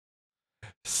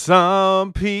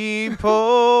Some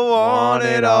people want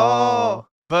it all,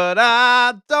 but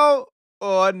I don't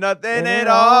want nothing at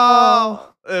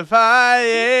all. If I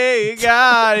ain't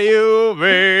got you,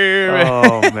 baby.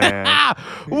 Oh, man.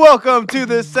 Welcome to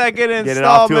the second Get it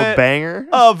off to a installment banger.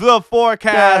 of the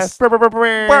ForKast.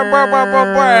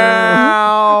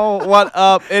 What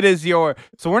up? It is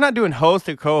so we're not doing host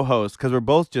or co-host because we're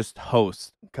both just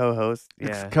hosts. Co-host. It's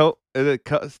Yeah. is it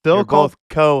You're called? both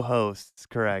co-hosts,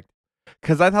 correct.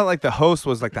 Because I thought like the host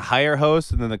was like the higher host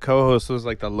and then the co-host was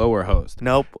like the lower host.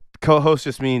 Nope. Co-host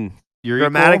just mean you're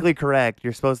Grammatically correct.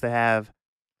 You're supposed to have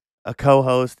a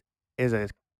co-host.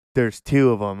 There's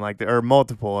two of them, or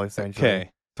multiple essentially.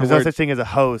 Okay. There's no such thing as a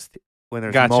host when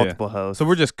there's multiple hosts. So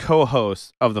we're just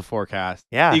co-hosts of the ForKast.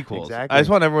 Yeah, equals. Exactly. I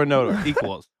just want everyone to know we're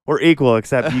equals. We're equal,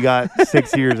 except you got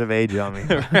 6 years of age on me.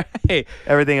 Right.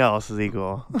 Everything else is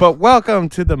equal. But welcome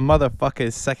to the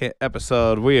motherfucking second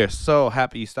episode. We are so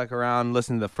happy you stuck around,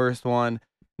 listening to the first one.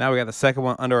 Now we got the second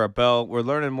one under our belt. We're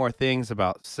learning more things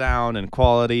about sound and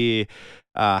quality,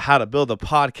 how to build a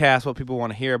podcast, what people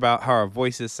want to hear about, how our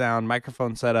voices sound,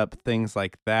 microphone setup, things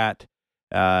like that.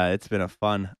 It's been a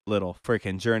fun little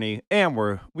freaking journey, and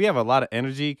we have a lot of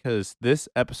energy because this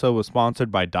episode was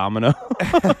sponsored by Domino.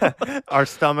 Our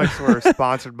stomachs were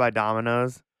sponsored by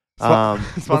Domino's.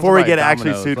 Before we get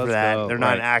actually sued for that, they're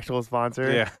not an actual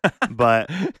sponsor. Yeah, but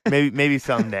maybe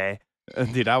someday.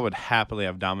 Dude, I would happily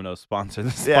have Domino's sponsor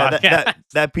this podcast.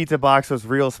 That pizza box was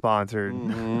real sponsored.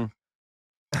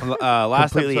 Mm-hmm.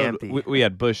 Last Completely episode, empty. we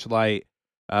had Bush Light.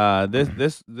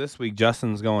 This week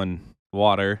Justin's going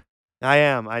water.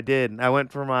 I did. I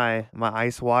went for my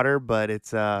ice water, but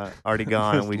it's already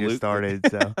gone, and we just started.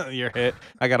 So You're hit.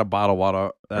 I got a bottle of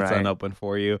water that's Right. unopened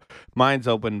for you. Mine's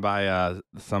opened by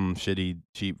some shitty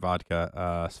cheap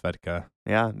vodka, Svedka.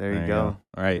 yeah, there you go.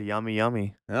 All right.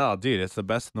 Yummy. Oh, dude, it's the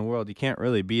best in the world. You can't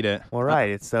really beat it. Well, right.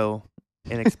 It's so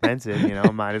inexpensive,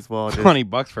 might as well just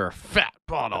 $20 for a fat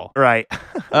bottle. right.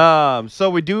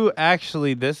 So we do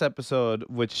actually this episode,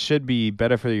 which should be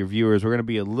better for your viewers. We're going to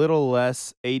be a little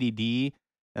less ADD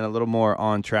and a little more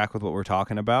on track with what we're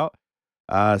talking about.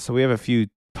 So we have a few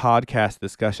podcast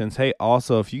discussions. Hey,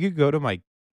 also, if you could go to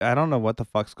I don't know what the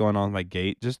fuck's going on with my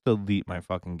gate. Just delete my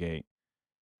fucking gate.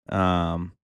 Yeah.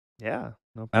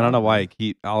 No I don't know problem, why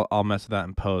man. I'll mess with that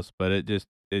in post, but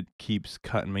it keeps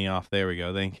cutting me off. There we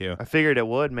go. Thank you. I figured it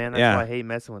would, man. That's Yeah. why I hate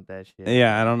messing with that shit.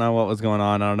 Yeah, I don't know what was going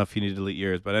on. I don't know if you need to delete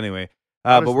yours, but anyway.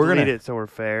 I'll But just we're gonna delete it so we're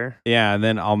fair. Yeah, and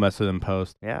then I'll mess with them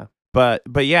post. Yeah. But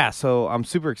yeah, so I'm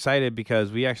super excited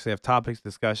because we actually have topics,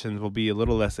 discussions. We'll be a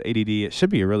little less ADD. It should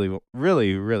be a really,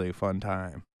 really, really fun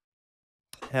time.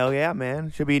 Hell yeah,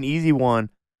 man. Should be an easy one.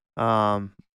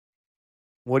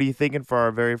 What are you thinking for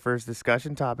our very first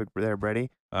discussion topic there, Brady?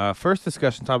 First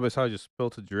discussion topic is how I just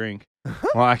spilt a drink.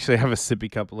 Well, actually, I have a sippy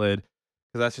cup lid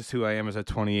because that's just who I am as a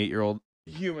 28-year-old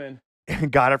human.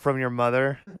 Got it from your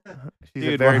mother. She's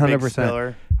Dude, a very 100%. big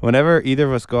spiller. Whenever either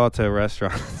of us go out to a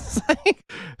restaurant, it's like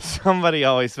somebody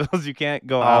always feels you can't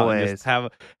go out and just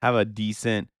have a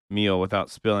decent meal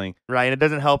without spilling. Right, and it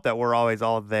doesn't help that we're always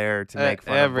all there to make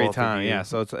fun every of both time. of you. Yeah,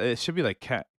 so it should be like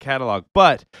catalog.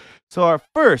 But so our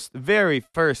very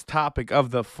first topic of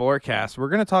the ForKast, we're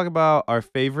gonna talk about our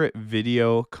favorite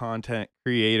video content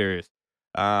creators.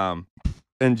 And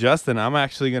Justin, I'm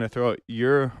actually gonna throw it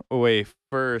your way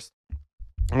first.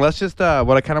 Let's just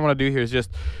what I kind of want to do here is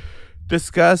just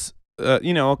discuss a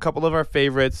couple of our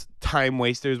favorites, time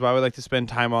wasters, why we like to spend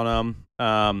time on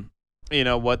them.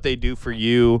 What they do for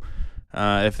you,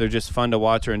 if they're just fun to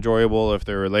watch or enjoyable, if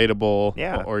they're relatable,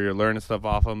 Yeah. or you're learning stuff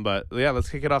off them. But yeah, let's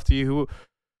kick it off to you.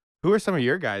 Who are some of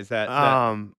your guys that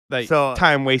so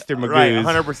time waster magoos? Right,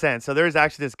 100%. So there's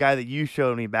actually this guy that you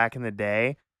showed me back in the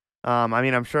day.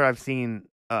 I'm sure I've seen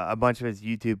a bunch of his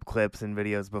YouTube clips and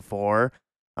videos before,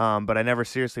 but I never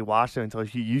seriously watched him until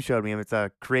you showed me him. It's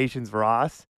Creations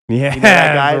Ross. Yeah,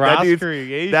 that guy? Ross That dude's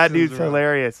Creations,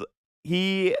 hilarious.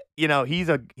 He's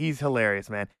hilarious,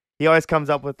 man. He always comes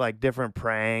up with like different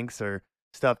pranks or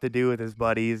stuff to do with his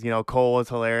buddies. Cole is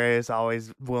hilarious,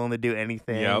 always willing to do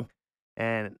anything. Yep.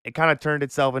 And it kind of turned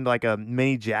itself into like a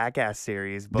mini Jackass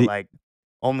series, but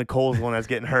only Cole's the one that's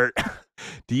getting hurt.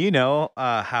 Do you know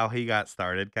how he got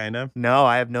started, kind of? No,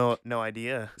 I have no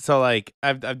idea. So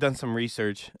I've done some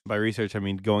research. By research, I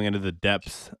mean going into the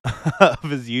depths of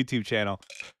his YouTube channel.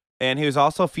 And he was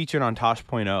also featured on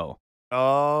Tosh.0.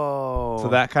 Oh. So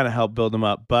that kind of helped build him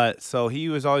up. But so he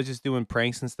was always just doing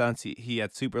pranks and stunts. He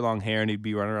had super long hair and he'd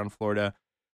be running around Florida.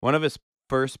 One of his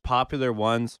first popular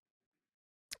ones,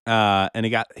 and he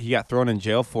got thrown in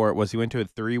jail for it, was he went to a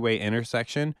 3-way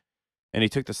intersection and he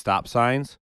took the stop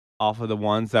signs off of the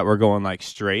ones that were going like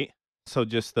straight. So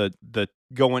just the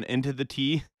going into the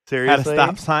T had a Seriously?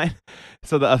 stop sign,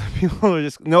 so the other people were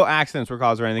just no accidents were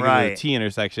caused or anything. It was a Right. T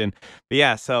intersection, but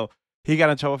yeah, so he got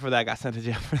in trouble for that, got sent to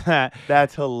jail for that.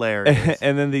 That's hilarious.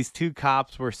 And then these two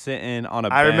cops were sitting on a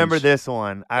I remember bench. this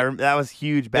one. That was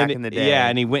huge back in the day. Yeah,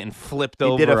 and he went and flipped he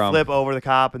over did a him. flip over the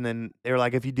cop, and then they were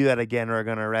like, "If you do that again, we're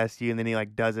gonna arrest you." And then he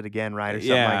like does it again, right, or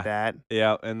something like that.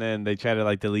 Yeah, and then they tried to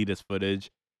like delete his footage,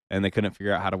 and they couldn't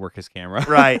figure out how to work his camera.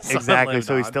 Right, So it exactly. lived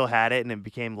So he on. still had it, and it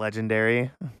became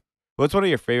legendary. What's one of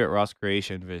your favorite Ross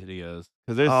creation videos?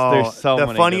 Because there's so the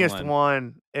many. funniest good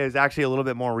ones. one is actually a little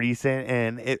bit more recent,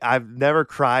 and I've never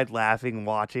cried laughing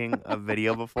watching a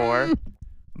video before.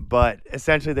 But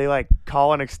essentially, they like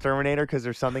call an exterminator because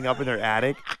there's something up in their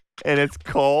attic, and it's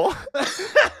Cole,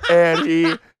 and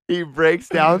he breaks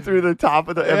down through the top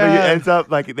of the. Yeah. He ends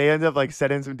up like they end up like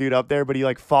setting some dude up there, but he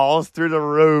like falls through the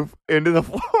roof into the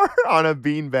floor on a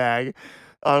beanbag.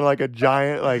 On like a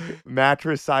giant like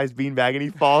mattress sized beanbag, and he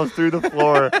falls through the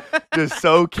floor just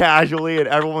so casually, and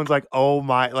everyone's like, "Oh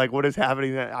my!" Like, what is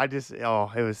happening?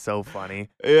 It was so funny.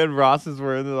 And Ross is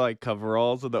wearing the like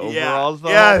coveralls and the Yeah, overalls. The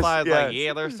yes, whole time. It's like, yes.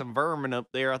 yeah, there's some vermin up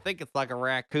there. I think it's like a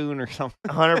raccoon or something.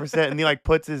 100%. And he like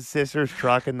puts his sister's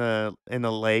truck in the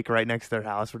lake right next to their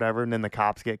house, or whatever. And then the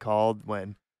cops get called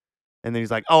and then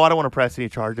he's like, "Oh, I don't want to press any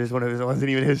charges," when it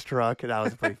wasn't even his truck. That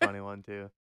was a pretty funny one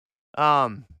too.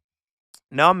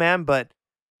 No, man, but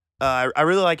I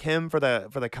really like him for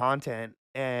the content,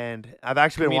 and I've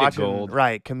actually been Comedic watching gold.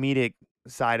 comedic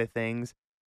side of things.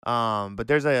 But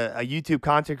there's a YouTube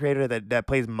content creator that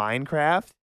plays Minecraft.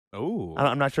 Oh,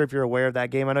 I'm not sure if you're aware of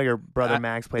that game. I know your brother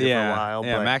Max played it for a while.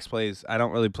 Yeah, but Max plays. I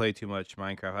don't really play too much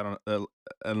Minecraft. I don't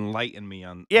enlighten me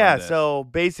on. yeah, on this. so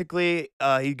basically,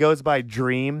 he goes by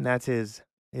Dream. That's his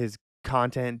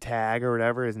content tag or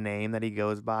whatever, his name that he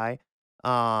goes by.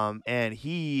 And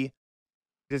he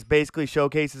just basically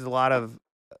showcases a lot of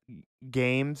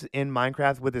games in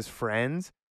Minecraft with his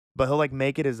friends, but he'll like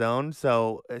make it his own.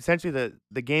 So essentially,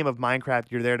 the game of Minecraft,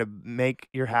 you're there to make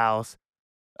your house,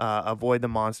 avoid the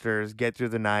monsters, get through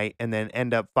the night, and then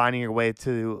end up finding your way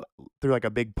through like a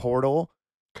big portal,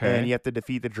 and you have to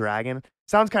defeat the dragon.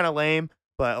 Sounds kind of lame,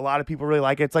 but a lot of people really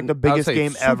like it. It's like the I would biggest say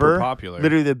game super ever. Popular.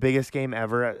 Literally the biggest game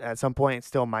ever. At some point, it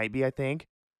still might be, I think.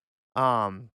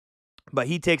 But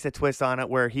he takes a twist on it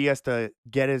where he has to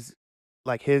get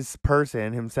his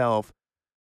person himself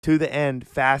to the end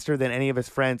faster than any of his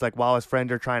friends, like while his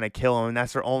friends are trying to kill him, and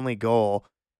that's their only goal.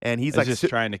 And he's like just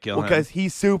trying to kill him because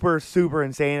he's super super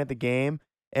insane at the game,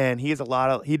 and he has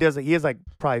like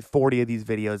probably 40 of these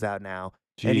videos out now.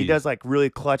 Jeez. And he does like really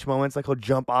clutch moments, like he'll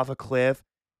jump off a cliff,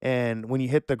 and when you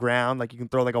hit the ground, like you can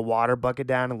throw like a water bucket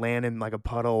down and land in like a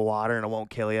puddle of water, and it won't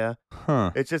kill you.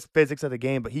 Huh. It's just physics of the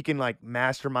game, but he can like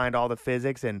mastermind all the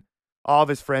physics, and all of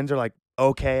his friends are like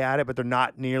okay at it, but they're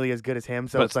not nearly as good as him.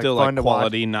 So but it's like still fun to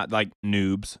quality, watch. not like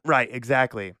noobs. Right,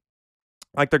 exactly.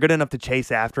 Like they're good enough to chase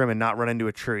after him and not run into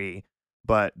a tree,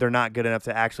 but they're not good enough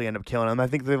to actually end up killing him. I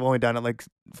think they've only done it like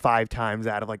 5 times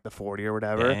out of like the 40 or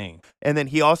whatever. Dang. And then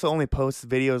he also only posts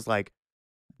videos like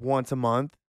once a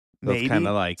month. So it's Maybe.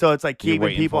 kinda like so it's like you're keeping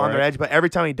waiting people for on their it. edge, but every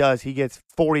time he does, he gets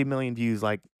 40 million views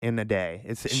like in a day.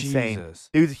 It's insane. Jesus.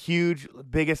 Dude's huge,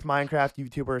 biggest Minecraft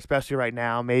YouTuber, especially right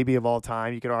now, maybe of all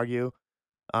time, you could argue.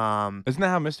 Isn't that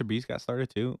how Mr. Beast got started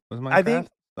too? Was Minecraft? I think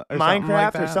or something Minecraft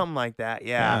like or that? something like that.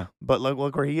 Yeah. But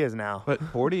look where he is now. But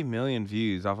 40 million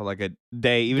views off of like a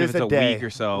day, even Just if it's a day, week or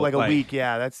so. like a week.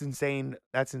 Yeah, that's insane.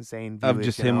 That's insane. Of viewage,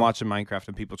 just you him know? watching Minecraft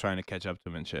and people trying to catch up to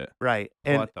him and shit. Right.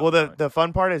 And What the well, fuck? the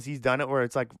fun part is he's done it where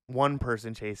it's like one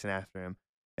person chasing after him,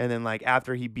 and then like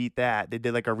after he beat that, they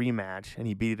did like a rematch, and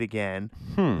he beat it again.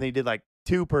 And they did like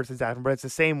 2 persons after him, but it's the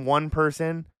same one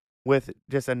person with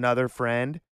just another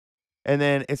friend, and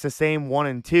then it's the same 1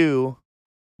 and 2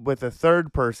 with a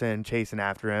third person chasing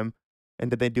after him,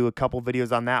 and then they do a couple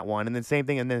videos on that one, and then same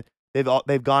thing, and then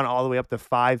they've gone all the way up to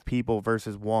 5 people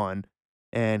versus 1,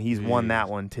 and he's won that Jeez.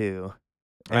 one too,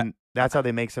 and that's how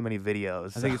they make so many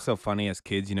videos. I think it's so funny as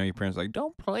kids, your parents are like,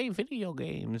 don't play video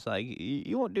games. Like,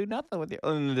 you won't do nothing with your.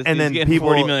 And And then getting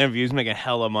 40 people- million views making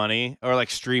hella money. Or like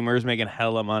streamers making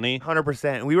hella money.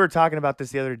 100%. We were talking about this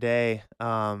the other day,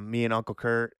 me and Uncle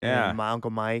Kurt, Yeah. and my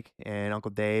Uncle Mike, and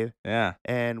Uncle Dave, Yeah.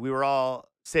 and we were all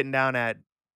sitting down at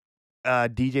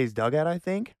DJ's Dugout, I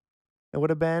think it would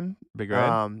have been. Big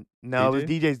Red? No, it was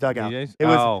DJ? DJ's Dugout. DJs? It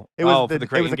was for the it was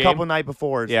Creighton a game? couple night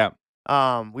before. Yeah.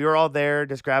 We were all there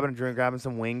just grabbing a drink, grabbing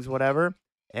some wings, whatever,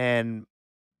 and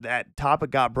that topic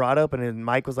got brought up, and then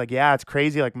Mike was like, "Yeah, it's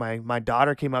crazy. Like my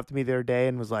daughter came up to me the other day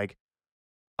and was like,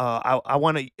 I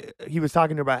want to." He was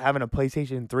talking to her about having a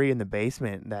PlayStation 3 in the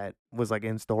basement that was like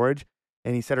in storage,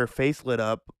 and he said her face lit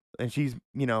up, and she's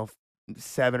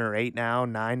 7 or 8 now,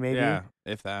 9 maybe. Yeah,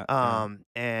 if that. Yeah.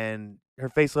 And her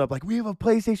face lit up like, we have a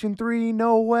PlayStation 3,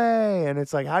 no way. And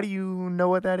it's like, how do you know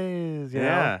what that is? You know?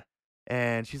 Yeah.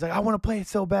 And she's like, I want to play it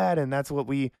so bad. And that's what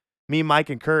me, Mike,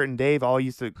 and Kurt and Dave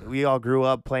we all grew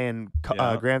up playing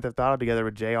Yep. Grand Theft Auto together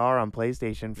with JR on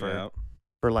PlayStation for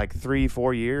like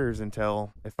 3-4 years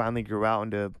until it finally grew out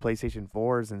into PlayStation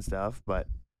 4s and stuff.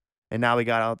 And now we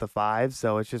got out the 5s,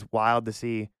 so it's just wild to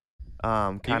see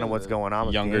kind of what's going on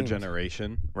with younger games.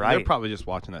 generation. Right. They're probably just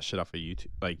watching that shit off of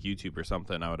YouTube or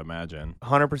something, I would imagine.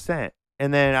 100%.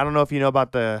 And then I don't know if you know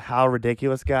about the How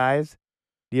Ridiculous guys.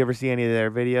 Do you ever see any of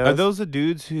their videos? Are those the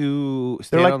dudes who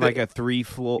stand on like a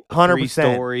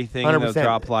 3-story thing 100%. And they'll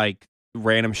drop like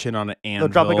random shit on an anvil?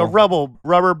 They'll drop like a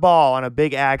rubber ball on a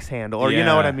big axe handle, or you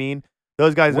know what I mean?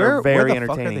 Those guys are very entertaining.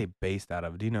 Where the fuck are they based out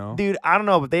of? Do you know? Dude, I don't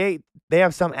know, but they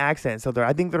have some accent, so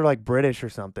I think they're like British or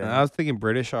something. I was thinking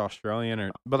British or Australian,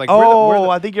 but like.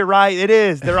 I think you're right. It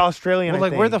is. They're Australian. Well,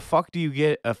 like, where the fuck do you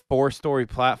get a 4-story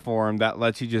platform that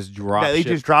lets you just drop? They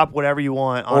just drop whatever you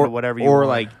want onto whatever you want. Or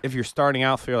like, if you're starting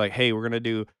out, so you're like, hey, we're gonna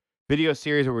do video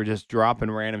series where we're just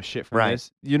dropping random shit from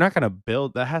this. You're not gonna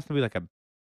build. That has to be like a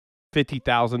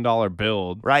 $50,000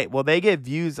 build. Right. Well, they get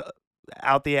views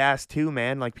out the ass too,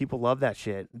 man. Like, people love that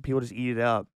shit. People just eat it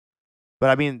up. But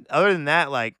I mean, other than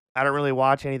that, like, I don't really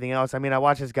watch anything else. I mean, I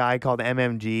watch this guy called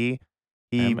MMG.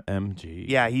 MMG.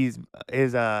 Yeah, his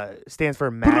stands for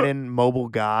Madden Mobile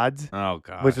Gods. Oh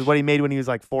god. Which is what he made when he was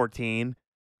like 14,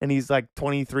 and he's like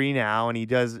 23 now, and he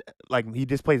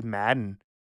just plays Madden,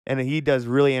 and he does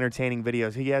really entertaining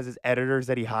videos. He has his editors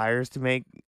that he hires to make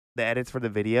the edits for the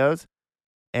videos,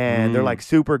 and they're like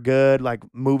super good, like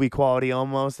movie quality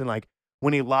almost, and like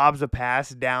when he lobs a pass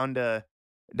down to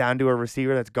a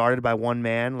receiver that's guarded by one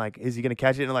man, like, is he gonna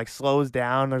catch it? And it like slows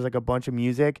down. There's like a bunch of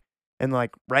music, and like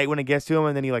right when it gets to him,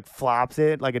 and then he like flops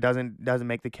it, like it doesn't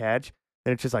make the catch.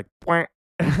 And it's just like,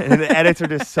 and the edits are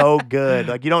just so good.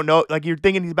 Like, you don't know, like, you're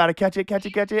thinking he's about to catch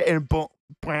it, and boom,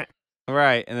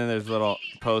 right. And then there's little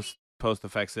post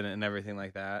effects in it and everything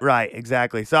like that. Right,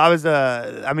 exactly. So I was,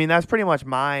 I mean, that's pretty much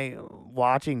my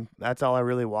watching. That's all I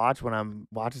really watch when I'm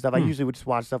watching stuff. I usually would just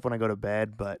watch stuff when I go to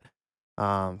bed, but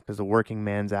because the working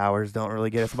man's hours don't really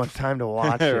get as much time to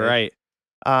watch it. Right.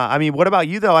 I mean, what about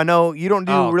you, though? I know you don't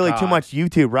do really too much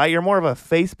YouTube, right? You're more of a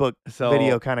Facebook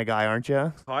video kind of guy, aren't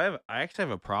you? So I actually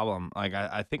have a problem. Like,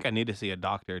 I think I need to see a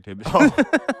doctor to.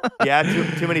 Yeah,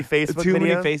 too many Facebook videos? Too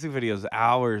many Facebook videos,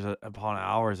 hours upon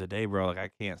hours a day, bro. Like, I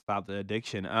can't stop the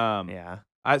addiction. Yeah.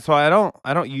 So I don't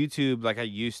YouTube like I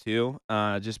used to,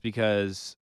 just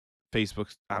because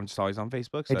I'm just always on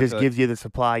Facebook. So it just gives you the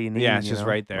supply you need. Yeah, it's just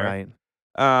right there. Right.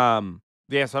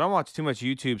 Yeah, so I don't watch too much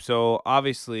YouTube. So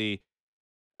obviously,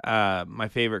 my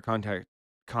favorite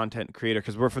content creator,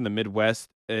 because we're from the Midwest,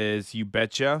 is You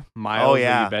Betcha. Miles,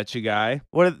 the You Betcha guy.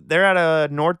 They're out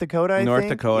of North Dakota, I think? North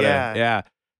Dakota, yeah.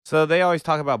 So they always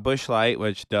talk about Bush Light,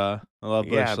 which, I love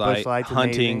Bush Light. Bush Light's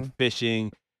hunting, amazing.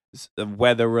 Fishing,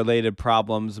 weather-related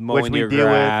problems, mowing your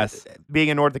grass. Being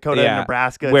in North Dakota and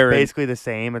Nebraska, it's basically the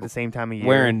same at the same time of year.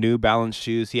 Wearing New Balance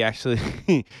shoes. He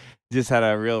actually just had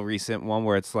a real recent one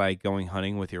where it's like going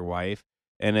hunting with your wife.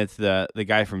 And it's the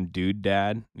guy from Dude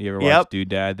Dad. You ever watch Dude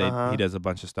Dad? He does a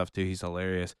bunch of stuff too. He's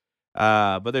hilarious.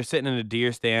 But they're sitting in a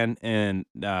deer stand, and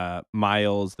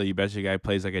Miles, the You Betcha guy,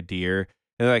 plays like a deer.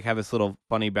 And they like have this little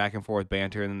funny back and forth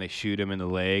banter, and then they shoot him in the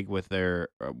leg with their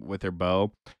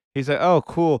bow. He's like, "Oh,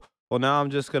 cool. Well, now I'm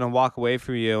just gonna walk away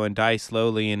from you and die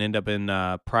slowly and end up in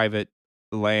private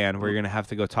land where you're gonna have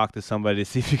to go talk to somebody to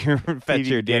see if you can fetch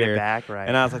your deer." Get it back, right?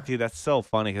 And I was like, dude, that's so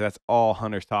funny, because that's all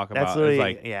hunters talk about. Really, it's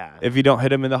like, if you don't hit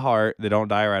them in the heart, they don't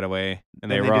die right away,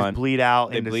 and they run. Just bleed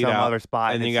out into some other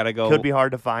spot, and you gotta go. Could be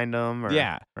hard to find them.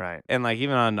 Right. And like,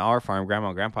 even on our farm, Grandma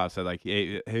and Grandpa said like,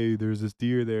 hey, there's this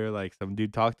deer there. Like, some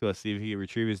dude talked to us, see if he could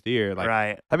retrieve his deer. Like,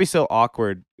 that'd be so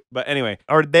awkward. But anyway,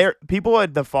 or people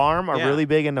at the farm are really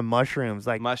big into mushrooms.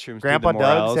 Like, mushrooms. Grandpa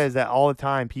Doug says that all the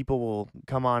time. People will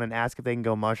come on and ask if they can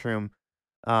go mushroom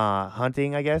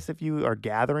hunting, I guess, if you are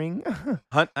gathering.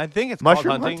 I think it's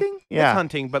mushroom called hunting. Yeah, it's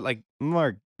hunting, but like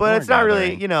more. But it's not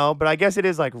really, But I guess it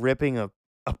is like ripping a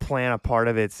plant apart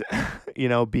of its,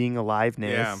 being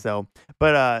aliveness. Yeah. So,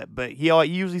 but he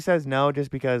usually says no,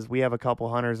 just because we have a couple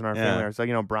hunters in our family. So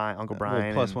Uncle Brian.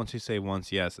 Well, plus, once you say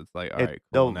once yes, it's like, all right,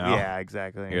 cool. Now, yeah,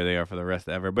 exactly. Here they are for the rest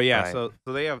of ever. But yeah, so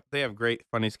they have great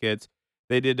funny skits.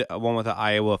 They did one with an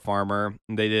Iowa farmer.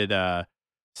 They did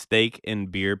steak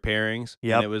and beer pairings.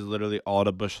 And it was literally all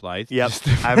the Bush Lights. Yep,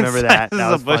 I remember that.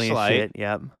 That was funny as shit.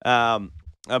 Yep.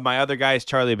 My other guy is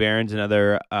Charlie Barron's,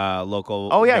 another local.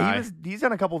 Oh yeah, guy. he's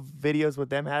done a couple videos with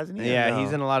them, hasn't he? Yeah, No?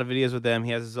 he's in a lot of videos with them.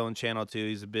 He has his own channel too.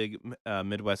 He's a big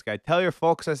Midwest guy. Tell your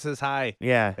folks I says hi.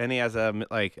 Yeah. And he has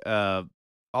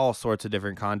all sorts of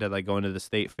different content, like going to the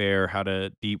state fair, how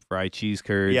to deep fry cheese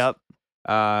curds. Yep.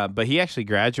 But he actually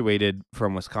graduated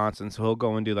from Wisconsin, so he'll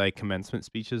go and do like commencement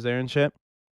speeches there and shit.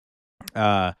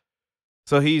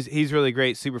 So he's really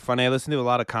great, super funny. I listen to a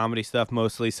lot of comedy stuff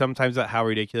mostly. Sometimes at How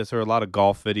Ridiculous, or a lot of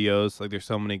golf videos. Like there's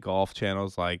so many golf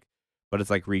channels, but it's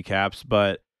like recaps.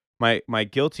 But my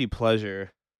guilty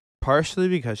pleasure, partially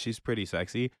because she's pretty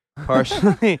sexy,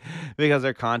 partially because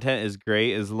her content is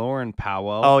great, is Lauren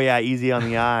Powell. Oh yeah, easy on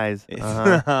the eyes.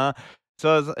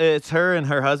 So it's her and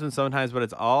her husband sometimes, but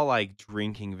it's all like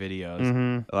drinking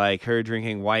videos, like her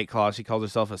drinking White Claw. She calls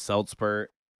herself a Seltzpert.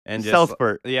 And just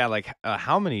Seltzpert. Yeah, like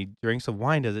how many drinks of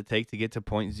wine does it take to get to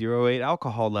 0.08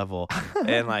 alcohol level?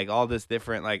 And like all this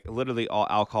different, like literally all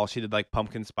alcohol. She did like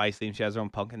pumpkin spice theme. She has her own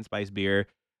pumpkin spice beer.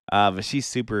 But she's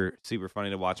super, super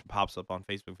funny to watch and pops up on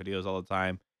Facebook videos all the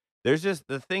time. There's just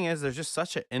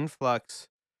such an influx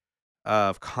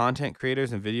of content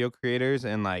creators and video creators,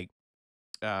 and like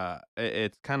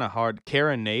it's kind of hard.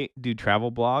 Kara and Nate do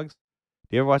travel blogs.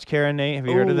 You ever watch Kara and Nate? Have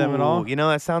you heard of them at all? You know,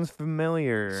 that sounds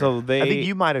familiar. So I think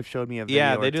you might have showed me a video.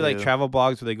 Yeah, they or do two. like travel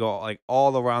blogs where they go like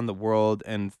all around the world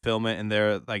and film it, and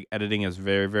their like editing is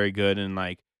very, very good, and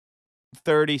like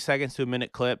 30 seconds to a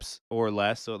minute clips or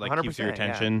less, so it like keeps your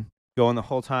attention going the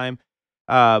whole time.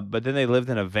 But then they lived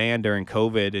in a van during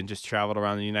COVID and just traveled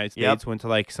around the United States, went to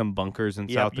like some bunkers in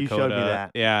South Dakota. You showed me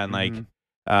that. Yeah, and like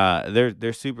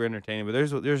they're super entertaining, but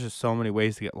there's just so many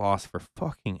ways to get lost for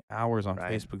fucking hours on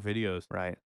Facebook videos.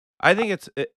 Right. I think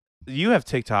you have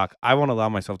TikTok. I won't allow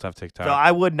myself to have TikTok. So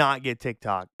I would not get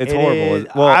TikTok. It's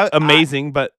horrible.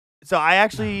 Amazing, but so I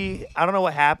don't know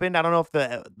what happened. I don't know if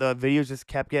the videos just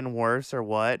kept getting worse or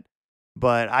what.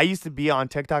 But I used to be on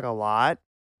TikTok a lot,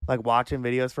 like watching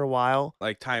videos for a while,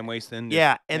 like time wasting.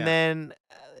 Yeah, and then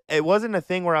it wasn't a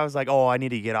thing where I was like, oh, I need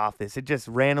to get off this. It just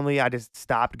randomly, I just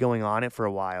stopped going on it for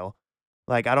a while.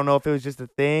 Like, I don't know if it was just a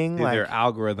thing. Dude, like, their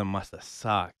algorithm must have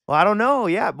sucked. Well, I don't know.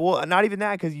 Yeah, well, not even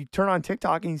that, because you turn on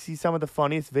TikTok and you see some of the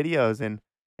funniest videos, and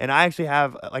I actually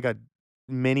have like a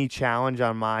mini challenge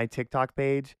on my TikTok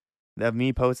page of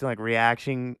me posting like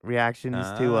reactions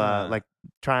to like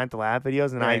trying to laugh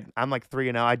videos, and I'm like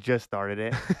 3-0. I just started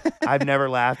it. I've never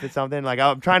laughed at something. Like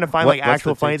I'm trying to find like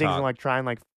actual funny things and like trying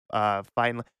like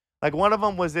fighting. Like one of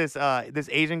them was this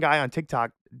Asian guy on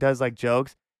TikTok does like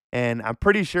jokes, and I'm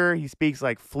pretty sure he speaks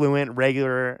like fluent,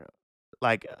 regular,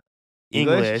 like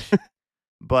English,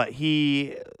 but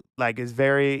he like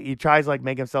he tries like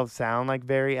make himself sound like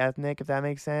very ethnic, if that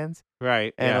makes sense.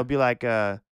 Right. And it'll be like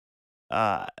I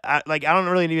don't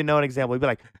really even know an example. He'd be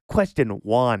like, question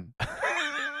 1. He'd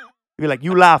be like,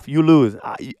 you laugh, you lose.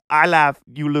 I laugh,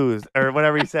 you lose, or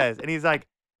whatever he says. And he's like,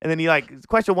 and then he like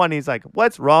question 1. He's like,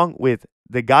 what's wrong with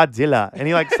the Godzilla? And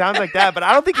he like sounds like that, but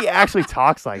I don't think he actually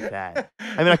talks like that.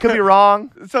 I mean, I could be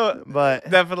wrong. So, but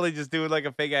definitely just doing like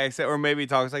a fake accent, or maybe he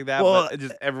talks like that. Well, but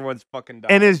just everyone's fucking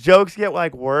dying. And his jokes get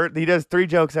like worse. He does 3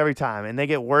 jokes every time, and they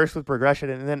get worse with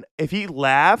progression. And then if he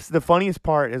laughs, the funniest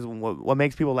part is what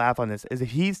makes people laugh on this is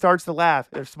if he starts to laugh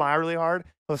or smile really hard,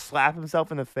 he'll slap himself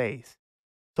in the face.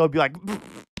 So it'll be like,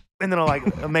 and then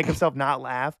he'll make himself not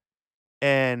laugh,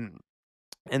 and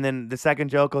then the second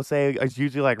joke he'll say is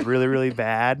usually like really, really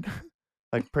bad,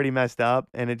 like pretty messed up.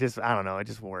 And it just, I don't know, it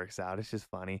just works out. It's just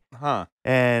funny. Huh.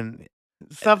 And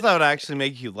stuff that would actually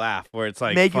make you laugh, where it's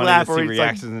like make funny you laugh, to see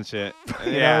reactions and shit.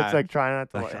 Yeah. It's like trying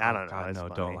not to, like, I don't know. God, no,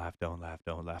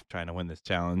 don't laugh, trying to win this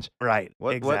challenge. Right.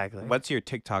 Exactly. What's your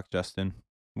TikTok, Justin?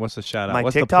 What's the shout out? My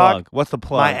What's TikTok? the plug? What's the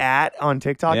plug? My on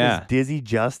TikTok is Dizzy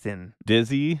Justin.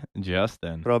 Dizzy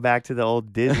Justin. Throw back to the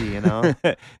old Dizzy, you know.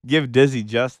 Give Dizzy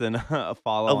Justin a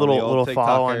follow. A little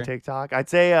follow on TikTok. I'd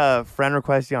say friend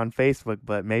request you on Facebook,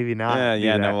 but maybe not.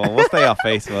 Yeah. No, we'll stay off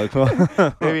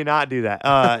Facebook. Maybe not do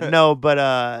that. No,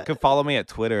 but you can follow me at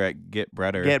Twitter at Get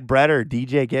Bretter. Get Bretter,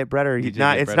 DJ Get Bretter.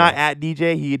 It's not at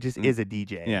DJ. He just is a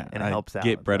DJ. Yeah, and it helps out.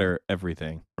 Get Bretter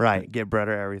everything. Right, Get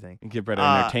Bretter everything. Get Bretter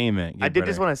entertainment. I did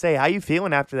just want to say, how you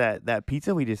feeling after that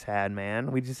pizza we just had,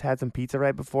 man? We just had some pizza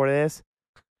right before this.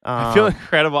 I feel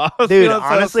incredible. Dude,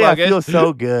 honestly, I feel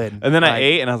so good. And then I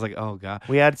ate, and I was like, oh god.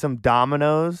 We had some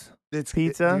Domino's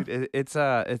pizza. Dude, it's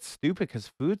stupid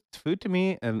because food to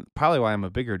me, and probably why I'm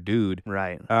a bigger dude.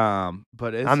 Right.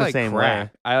 But it's I'm the like same crack.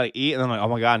 way. I like eat, and I'm like, oh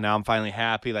my god, now I'm finally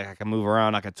happy. Like I can move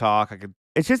around, I can talk, I could.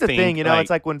 It's just a thing, you know.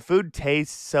 It's like when food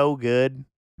tastes so good,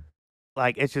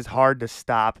 like it's just hard to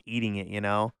stop eating it, you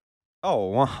know.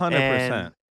 Oh,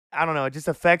 100%. I don't know. It just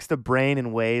affects the brain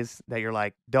in ways that you're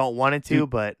like don't want it to,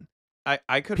 but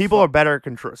I could People are better at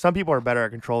control. Some people are better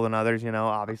at control than others,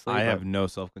 obviously. I but- have no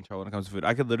self-control when it comes to food.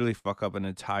 I could literally fuck up an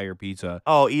entire pizza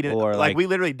Oh, eat it or like we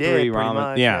literally did 3 pretty ramen.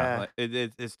 much. Yeah, like,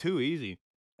 it's too easy.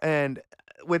 And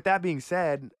with that being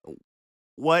said,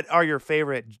 what are your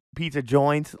favorite pizza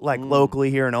joints like locally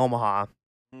here in Omaha?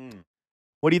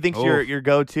 What do you think's your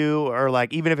go-to, or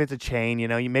like even if it's a chain,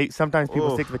 you may sometimes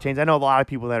people stick to the chains. I know a lot of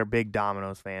people that are big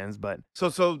Domino's fans, but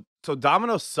So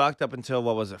Domino's sucked up until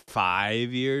what was it,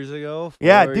 5 years ago?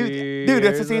 yeah, 4 dude,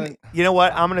 that's the years? same. You know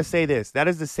what? I'm gonna say this. That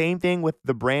is the same thing with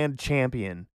the brand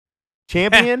Champion.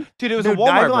 Champion, Dude, it was a not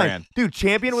Walmart even lying. brand. Dude,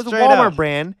 Champion was Straight a Walmart up.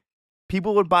 brand.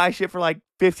 People would buy shit for like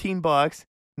 $15.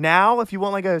 Now, if you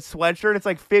want like a sweatshirt, it's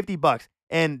like $50.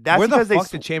 And that's Where the because fuck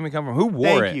did Champion come from? Who wore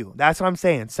it? Thank you. That's what I'm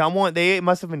saying. They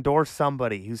must have endorsed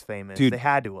somebody who's famous. Dude, they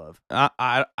had to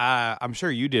have. I'm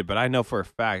sure you did, but I know for a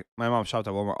fact my mom shopped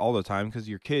at Walmart all the time because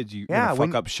you're kids, you're gonna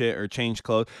fuck up shit or change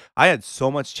clothes. I had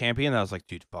so much Champion that I was like,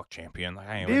 dude, fuck Champion. Like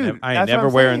I ain't never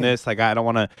wearing this. Like I don't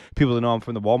want people to know I'm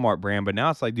from the Walmart brand. But now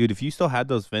it's like, dude, if you still had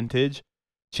those vintage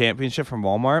Championship from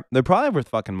Walmart, they're probably worth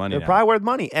fucking money. They're probably worth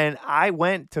money. And I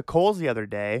went to Kohl's the other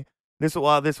day. This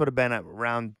would have been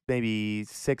around maybe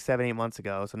 6, 7, 8 months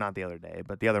ago. So not the other day,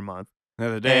 but the other month. The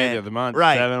other day, the other month,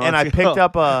 right? 7 And I months ago. picked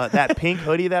up that pink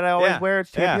hoodie that I always wear. It's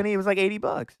Champion. It was like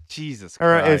 $80. Jesus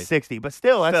Or Christ. it was 60, but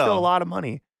still, that's still a lot of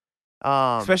money.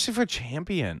 Especially for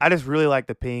Champion. I just really like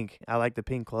the pink. I like the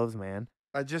pink clothes, man.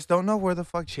 I just don't know where the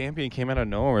fuck Champion came out of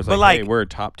nowhere. It's But like, hey, like, we're a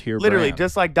top tier literally, brand.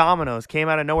 just like Domino's came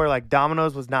out of nowhere. Like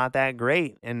Domino's was not that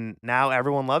great, and now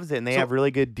everyone loves it, and they have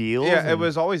really good deals. Yeah, it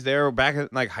was always there back in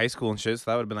like high school and shit.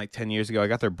 So that would have been like 10 years ago. I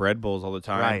got their bread bowls all the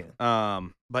time.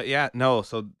 Right. But yeah, no.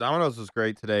 So Domino's was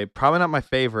great today. Probably not my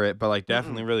favorite, but like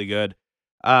definitely really good.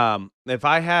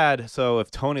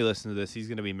 If Tony listens to this, he's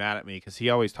gonna be mad at me because he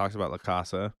always talks about La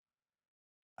Casa.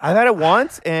 I've had it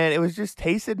once, and it was just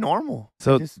tasted normal.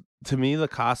 So to me, La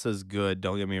Casa is good.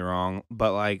 Don't get me wrong,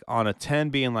 but like on a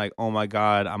 10, being like, oh my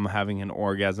god, I'm having an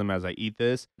orgasm as I eat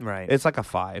this. Right. It's like a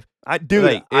 5. I could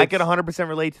 100%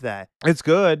 relate to that. It's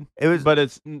good.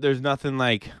 But there's nothing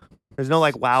like. There's no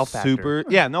like wow factor.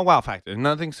 No wow factor.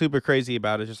 Nothing super crazy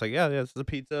about it. Just like, yeah, this is a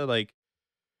pizza. Like,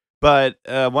 but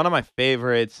one of my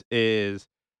favorites is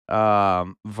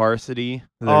Varsity.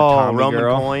 Roman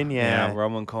Coin, yeah,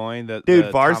 Roman Coin.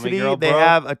 Dude, Varsity, they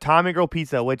have a Tommy Girl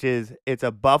pizza, which it's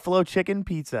a buffalo chicken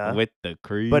pizza with the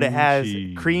cream, but it has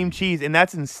cheese. cream cheese, and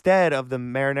that's instead of the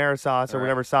marinara sauce or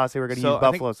whatever sauce they were going to use.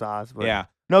 Buffalo sauce, but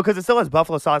no, because it still has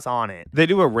buffalo sauce on it. They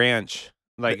do a ranch.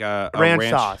 Like a ranch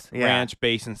sauce, ranch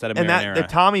base instead of marinara. And the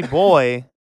Tommy Boy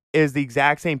is the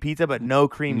exact same pizza, but no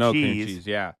cream cheese. Cream cheese,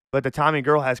 yeah. But the Tommy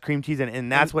Girl has cream cheese in it,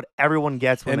 and that's what everyone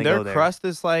gets when they go there. And their crust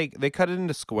is like, they cut it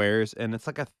into squares, and it's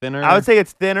like a thinner. I would say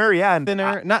it's thinner, yeah. And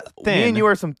not thin. Me and you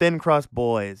are some thin crust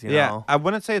boys, you know? I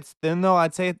wouldn't say it's thin, though.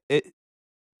 I'd say it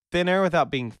thinner without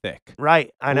being thick.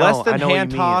 Right, I know. Less than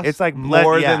hand tossed, it's like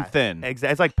more than thin.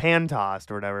 It's like pan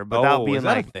tossed or whatever, but without being is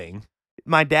that a thing?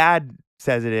 My dad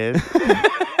says it is.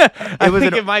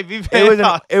 It might be.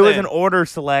 It was an order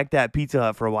select at Pizza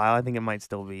Hut for a while. I think it might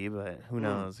still be, but who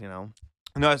knows?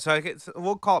 No, so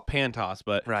we'll call it pan toss,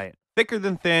 but thicker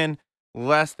than thin,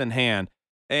 less than hand,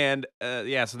 and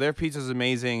so their pizza is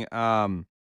amazing. Also,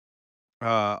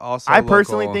 I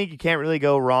personally think you can't really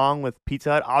go wrong with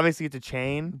Pizza Hut. Obviously, it's a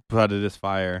chain, but it is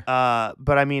fire.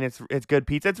 But I mean, it's good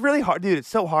pizza. It's really hard, dude. It's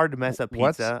so hard to mess up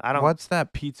pizza. What's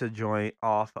that pizza joint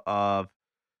off of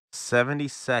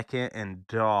 72nd and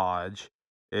Dodge?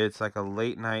 It's like a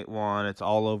late night one. It's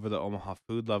all over the Omaha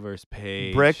Food Lovers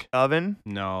page. Brick Oven?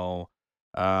 No.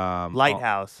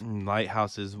 Lighthouse.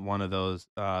 Lighthouse is one of those.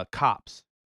 Cops.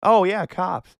 Oh yeah,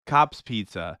 Cops. Cops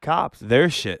Pizza. Cops. Their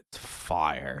shit's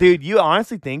fire. Dude, you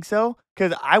honestly think so?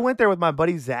 Because I went there with my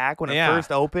buddy Zach when it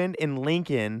first opened in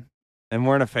Lincoln. And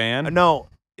weren't a fan? No.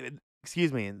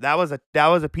 Excuse me. That was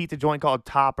a pizza joint called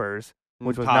Toppers,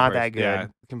 which was not that good. Yeah,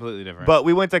 completely different. But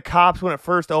we went to Cops when it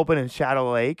first opened in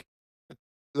Shadow Lake,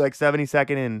 like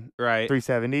 72nd and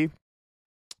 370.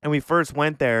 And we first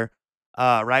went there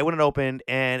right when it opened,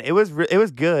 and it was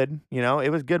good.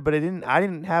 It was good, but I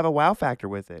didn't have a wow factor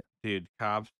with it. Dude,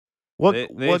 Cops.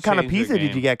 What kind of pizza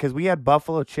did you get? Because we had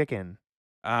buffalo chicken.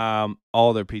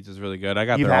 All their pizza's really good.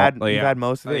 You've had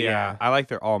most of it. Yeah, I like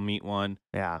their all meat one.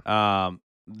 Yeah.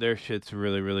 Their shit's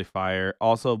really, really fire.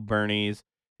 Also, Bernie's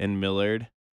in Millard.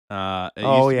 It used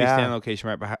to be a stand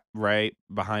location right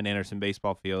behind Anderson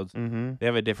baseball fields. Mm-hmm. They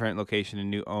have a different location and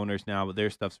new owners now, but their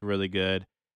stuff's really good.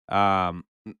 I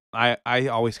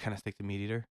always kind of stick to Meat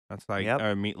Eater. That's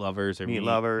like meat lovers or meat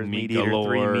lovers, meat Eater,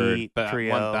 galore, 3 meat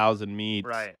trio, 1,000 meats,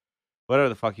 right? Whatever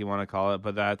the fuck you want to call it,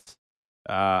 but that's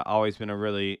always been a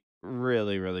really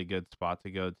really, really good spot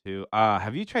to go to.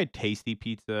 Have you tried Tasty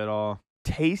Pizza at all?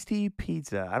 Tasty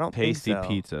Pizza. I don't think Tasty so.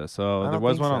 Pizza. So I there don't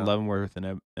was think one on so. Leavenworth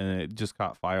and it just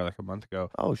caught fire like a month ago.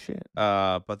 Oh shit.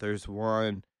 But there's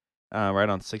one right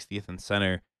on 60th and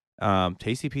Center.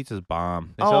 Tasty Pizza's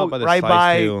bomb. They sell it Oh, by the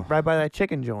slice too. right by that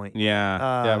chicken joint.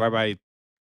 Yeah, right by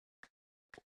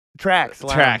Tracks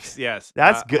Lounge. Tracks. Yes,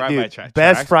 That's good, right dude. by Best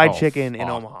Tracks? fried Oh, chicken in fuck.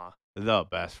 Omaha. The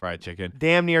best fried chicken.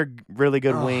 Damn near really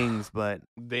good Oh. wings, but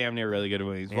Damn near really good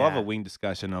wings. We'll have a Yeah. wing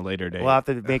discussion a later date. we'll have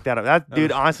to make that up.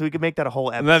 Dude, honestly, we could make that a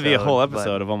whole episode. That'd be a whole but-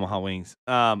 episode of Omaha Wings.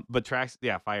 But Tracks,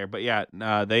 yeah, fire. But yeah,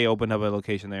 they opened up a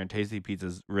location there, and Tasty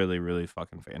Pizza's really, really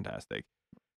fucking fantastic.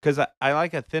 Because I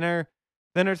like a thinner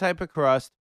type of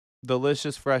crust,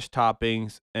 delicious fresh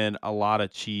toppings, and a lot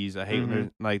of cheese. I hate when there's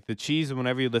like the cheese.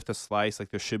 Whenever you lift a slice,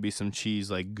 like there should be some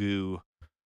cheese like goo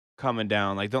coming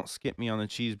down. Like, don't skip me on the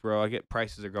cheese, bro. I get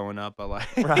prices are going up, but like,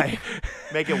 Right.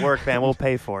 Make it work, man. We'll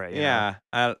pay for it. you know?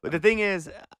 Yeah. But the thing is,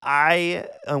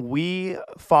 we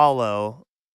follow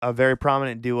a very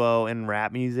prominent duo in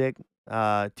rap music.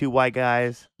 Two white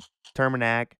guys,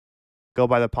 Terminac, go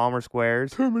by the Palmer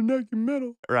Squares. Terminac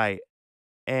metal. Right.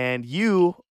 And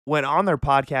you went on their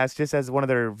podcast just as one of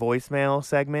their voicemail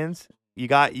segments. You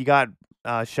got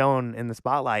shown in the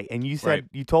spotlight, and you said Right.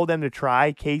 you told them to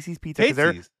try Casey's Pizza because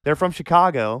Casey's. they're from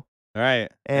Chicago, All right.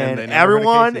 and they never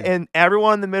heard of Casey's.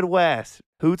 everyone in the Midwest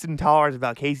hoots and hollers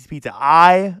about Casey's Pizza.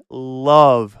 I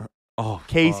love Oh, fuck.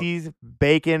 Casey's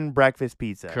bacon breakfast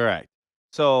pizza. Correct.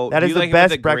 So That do is you the like it with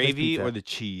best the breakfast gravy pizza. or the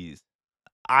cheese?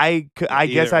 I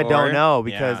guess Either I don't or? know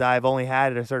because Yeah. I've only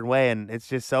had it a certain way, and it's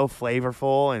just so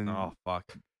flavorful. And Oh fuck,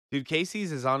 dude,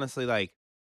 Casey's is honestly like,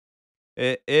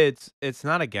 it's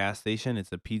not a gas station;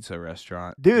 it's a pizza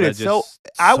restaurant. Dude, that it's so- just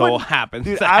I so wouldn't- happens.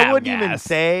 dude, to I have wouldn't even gas.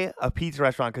 say a pizza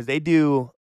restaurant because they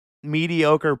do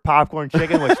mediocre popcorn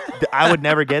chicken, which I would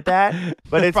never get that.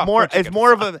 But it's Popcorn more chicken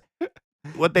of a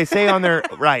what they say on their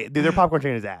right. Dude, their popcorn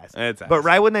chicken is ass. It's But ass.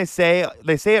 right when they say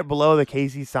it below the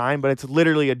Casey sign, but it's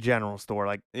literally a general store.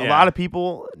 Like a Yeah. lot of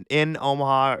people in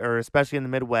Omaha, or especially in the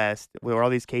Midwest, where all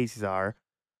these Casey's are,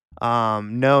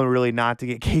 know really not to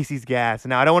get Casey's gas.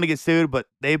 Now I don't want to get sued, but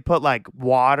they put like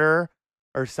water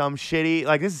or some shitty,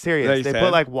 like this is That serious. you They said?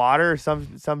 put like water or some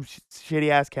shitty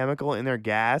ass chemical in their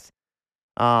gas,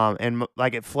 and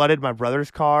like it flooded my brother's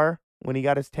car when he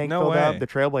got his tank No filled way. up. The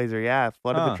Trailblazer, yeah, it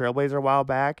flooded Huh. the Trailblazer a while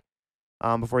back,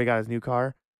 before he got his new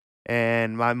car.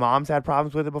 And my mom's had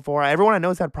problems with it before. Everyone I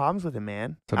know's had problems with it,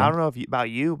 man. So I don't know about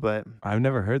you, but I've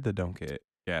never heard the don't get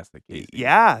gas at Casey's.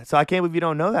 yeah. So I can't believe you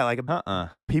don't know that. Like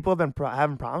people have been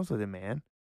having problems with it, man.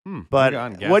 I've But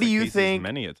gotten gas what do at you Casey's think-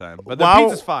 Many a time, but the Wow,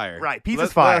 pizza's fire. Right, pizza's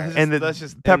Let's- fire, let's and just- the let's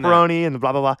just end that. pepperoni and the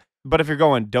blah blah blah. But if you're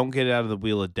going, don't get it out of the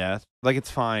wheel of death. Like, it's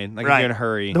fine. Like, if Right. you're in a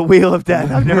hurry. The wheel of death.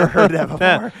 I've never heard that before.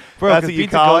 Bro, That's because what you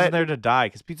pizza call goes it? in there to die.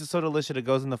 Because pizza's so delicious, it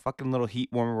goes in the fucking little heat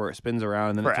warmer where it spins around.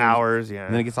 And then For it turns, hours, yeah.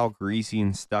 And then it gets all greasy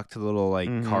and stuck to the little, like,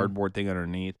 Mhm. cardboard thing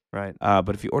underneath. Right. But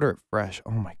if you order it fresh, oh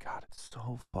my God, it's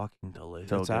so fucking delicious.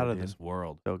 So It's out good, of dude. this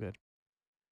world. So good.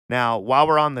 Now, while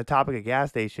we're on the topic of gas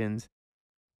stations,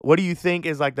 what do you think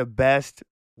is like the best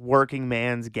working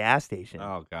man's gas station?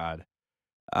 Oh, God.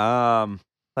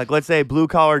 Like, let's say blue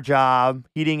collar job,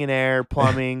 heating and air,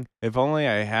 plumbing. If only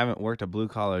I haven't worked a blue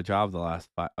collar job the last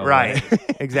 5. Oh, Right. wait.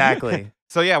 Exactly.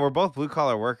 So yeah, we're both blue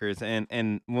collar workers, and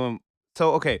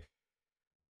okay.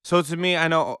 So to me, I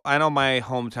know my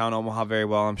hometown Omaha very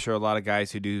well. I'm sure a lot of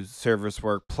guys who do service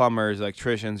work, plumbers,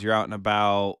 electricians, you're out and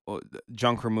about,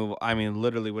 junk removal. I mean,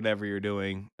 literally whatever you're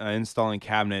doing, installing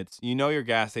cabinets. You know your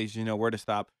gas station, you know where to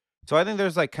stop. So I think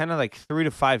there's like kind of like 3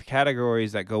 to 5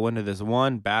 categories that go into this.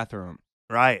 One, bathroom.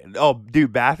 Right. Oh,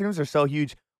 dude, bathrooms are so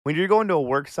huge. When you're going to a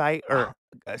work site or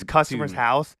a customer's Dude.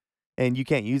 house and you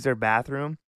can't use their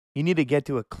bathroom, you need to get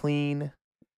to a clean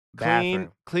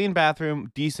bathroom. Clean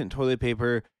bathroom, decent toilet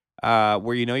paper,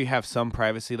 where you know you have some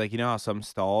privacy. Like, you know how some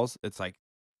stalls, it's like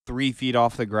 3 feet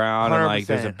off the ground and like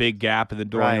there's a 100%. big gap in the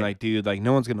door. And you're Right. like, dude, like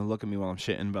no one's gonna look at me while I'm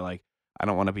shitting, but like I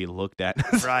don't want to be looked at.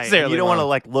 Right. necessarily You don't want to while-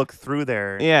 like look through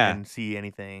there Yeah. and see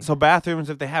anything. So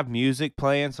bathrooms, if they have music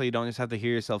playing, so you don't just have to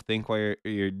hear yourself think while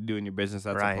you're doing your business,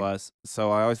 that's Right. a plus. So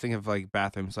I always think of like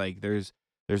bathrooms, like there's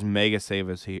mega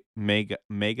savers here,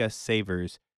 mega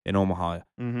savers in Omaha.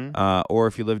 Mm-hmm. Or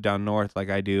if you live down north like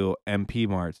I do, MP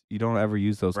Marts, you don't ever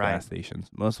use those Right. gas stations.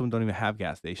 Most of them don't even have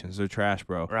gas stations. They're trash,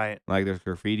 bro. Right. Like there's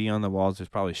graffiti on the walls. There's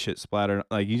probably shit splattered.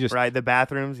 Like you just, Right. The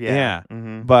bathrooms. Yeah. Yeah.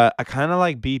 Mm-hmm. But I kind of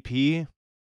like BP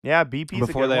Yeah. BP's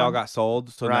before a good they all one. got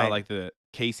sold. So now Right. like the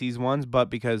Casey's ones,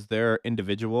 but because they're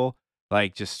individual,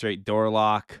 like just straight door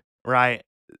lock. Right.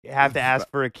 You have to ask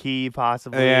for a key,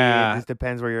 possibly. Yeah. It just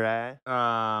depends where you're at.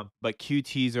 But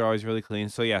QTs are always really clean.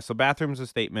 So yeah, so bathrooms a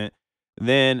statement.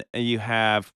 Then you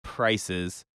have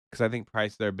prices, because I think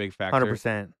prices are a big factor.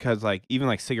 100%. Because like even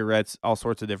like cigarettes, all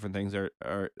sorts of different things are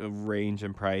a range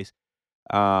in price.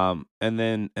 And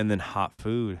then hot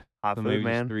food. Hot So food, maybe just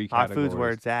man. 3 Hot food's where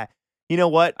categories. it's at. You know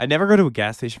what? I never go to a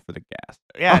gas station for the gas.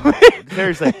 Yeah,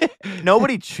 seriously.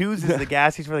 Nobody chooses the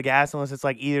gas station for the gas unless it's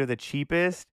like either the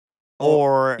cheapest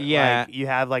or yeah. like you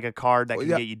have like a card that can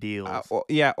Yeah, get you deals.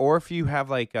 or if you have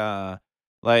like our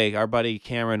buddy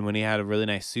Cameron, when he had a really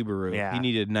nice Subaru, Yeah. he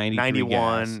needed 93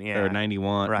 91, gas, yeah. or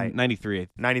 91, Right. 93.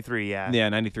 93, yeah. Yeah,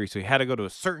 93. So he had to go to a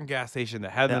certain gas station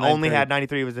that had That the only 93. had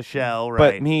 93 was a Shell, But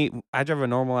right? me, I drive a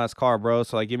normal ass car, bro.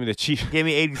 So like, give me the cheap. Give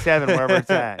me 87 wherever it's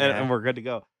at. and we're good to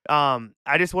go.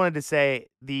 I just wanted to say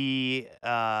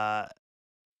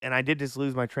and I did just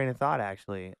lose my train of thought.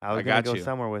 Actually, I was gonna go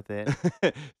somewhere with it.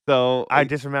 So I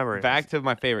just remember it. Back to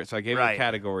my favorite. So I gave you the Right.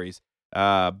 categories: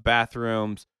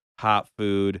 bathrooms, hot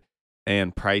food,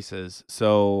 and prices.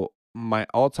 So my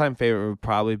all-time favorite would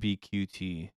probably be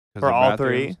QT. 'Cause For the all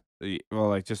three? Well,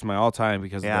 like just my all-time,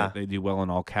 because Yeah. they do well in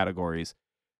all categories,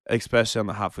 especially on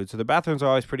the hot food. So the bathrooms are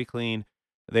always pretty clean.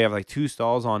 They have like 2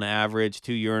 stalls on average,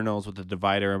 2 urinals with a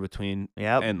divider in between.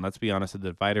 Yep. And let's be honest, the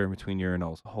divider in between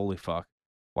urinals. Holy fuck!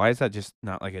 Why is that just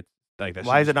not like that? Why should is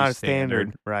just it be not a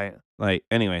standard? Right. Like,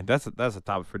 anyway, that's a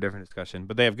topic for a different discussion.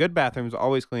 But they have good bathrooms,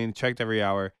 always clean, checked every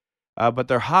hour. But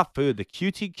their hot food, the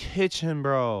QT kitchen,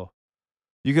 bro.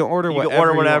 You can order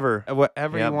whatever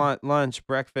you Yep. want: lunch,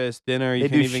 breakfast, dinner. You They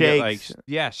can do even get like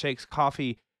shakes. shakes,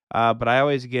 coffee. But I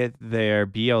always get their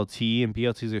BLT, and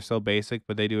BLTs are so basic,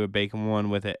 but they do a bacon one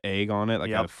with an egg on it, like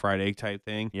a Yep. fried egg type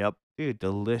thing. Yep. Dude,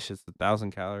 delicious.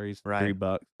 1,000 calories, Right.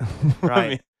 $3.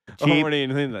 Right. I mean, Cheap, what do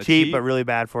you think that's cheap, but really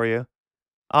bad for you.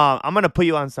 I'm gonna put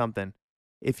you on something.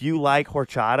 If you like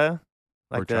horchata,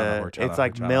 like it's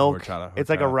like milk. It's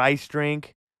like a rice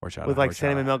drink with like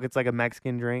cinnamon milk. It's like a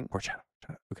Mexican drink. Horchata.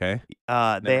 Okay.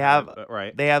 They have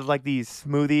right. They have like these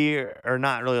smoothie, or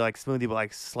not really like smoothie, but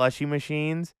like slushy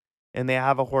machines, and they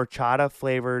have a horchata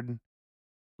flavored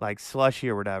like slushy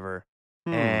or whatever.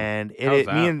 And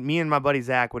me and my buddy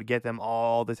Zach would get them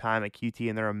all the time at QT,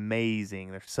 and they're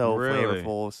amazing. They're so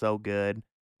flavorful, so good.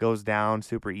 Goes down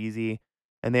super easy.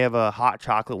 And they have a hot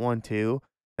chocolate one too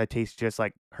that tastes just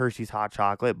like Hershey's hot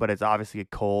chocolate, but it's obviously a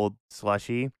cold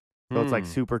slushy. So it's like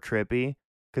super trippy,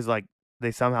 because like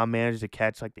they somehow managed to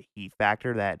catch like the heat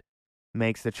factor that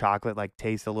makes the chocolate like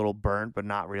taste a little burnt, but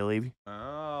not really.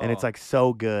 Oh. And it's like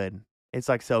so good. It's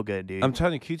like so good, dude. I'm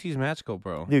telling you, QT's magical,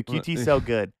 bro. Dude, QT's so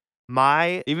good.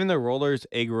 Even the rollers,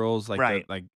 egg rolls, like Right.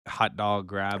 like hot dog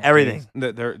grab Everything.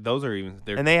 things, those are even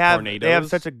And they have tornadoes.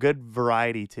 such a good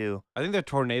variety too. I think they're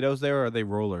tornadoes there, or are they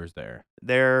rollers there?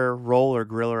 They're roller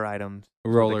griller items.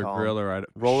 Roller griller item.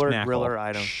 Roller Schnackle. griller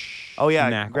item. Oh yeah,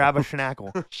 Schnackle. grab a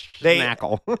schnackle.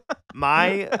 Schnackle.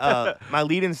 My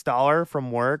lead installer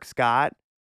from work, Scott,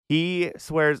 he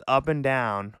swears up and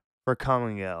down for Come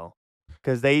and Go,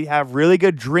 because they have really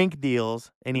good drink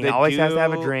deals, and he always has to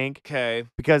have a drink. Okay.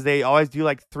 Because they always do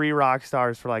like 3 rock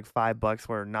stars for like $5,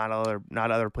 where not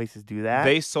other places do that.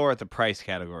 They soar at the price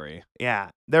category. Yeah,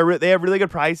 they have really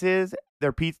good prices.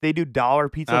 Their pizza, they do dollar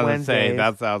pizza Wednesdays.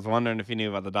 I was wondering if you knew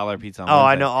about the dollar pizza on Oh, I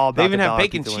Wednesday. know all about They even the have dollar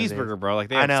bacon pizza cheeseburger, Wednesdays. bro. Like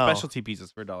they I have know. specialty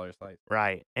pizzas for $1 slice.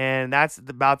 Right, and that's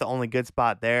about the only good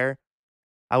spot there.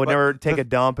 I would never take a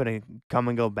dump in a Come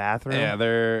and Go bathroom. Yeah,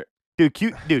 they're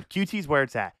QT's where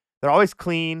it's at. They're always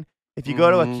clean. If you go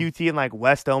to a QT in like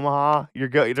West Omaha,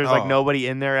 there's like nobody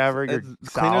in there ever. You're it's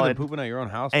cleaner than solid. pooping at your own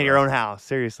house. And bro. your own house,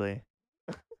 seriously.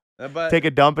 But Take a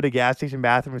dump at a gas station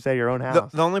bathroom instead of your own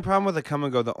house. The only problem with the Come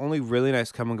and Go, the only really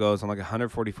nice Come and Go is on like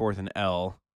 144th and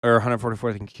L, or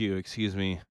 144th and Q, excuse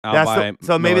me.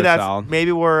 So maybe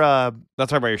maybe we're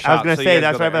that's right by your shop. I was gonna so say you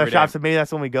guys that's go right by there the every shop, day. so maybe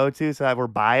that's when we go to, so that we're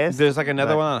biased. There's like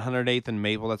another one on 108th and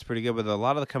Maple that's pretty good, but a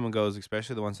lot of the Come and Goes,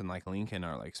 especially the ones in like Lincoln,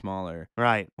 are like smaller.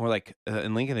 Right. Or like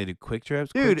in Lincoln they do Quick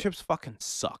Trips. Dude, Quick Trips fucking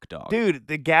suck, dog. Dude,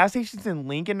 the gas stations in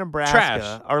Lincoln,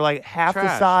 Nebraska are like half the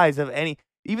Trash. size of any.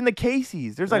 Even the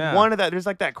Casey's. There's like Yeah. one of that. There's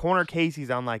like that corner Casey's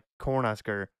on like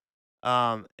Cornhusker.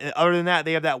 And other than that,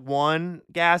 they have that one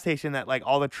gas station that like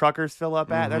all the truckers fill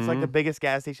up at. That's like the biggest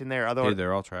gas station there. Dude,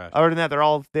 they're all trash. Other than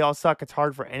that, they all suck. It's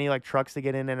hard for any like trucks to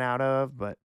get in and out of.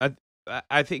 But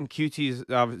I think QT's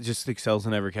just excels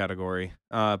in every category.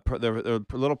 They're a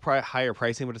little higher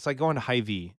pricing, but it's like going to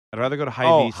Hy-Vee. I'd rather go to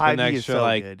Hy-Vee, spend an extra so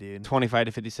like good, 25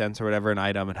 to 50 cents or whatever an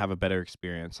item, and have a better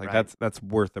experience. Like Right. that's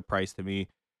worth the price to me.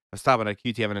 I'm stopping at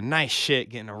QT, having a nice shit,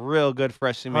 getting a real good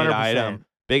freshly made 100%. item,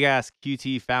 big ass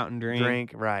QT fountain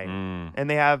drink. Right. Mm. And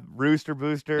they have Rooster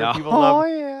Booster. Oh, People love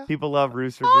yeah.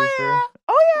 Rooster Booster.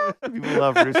 Oh yeah. People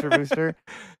love Rooster Booster.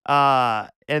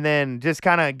 And then just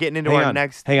kind of getting into our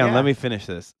next. Hang on, yeah. let me finish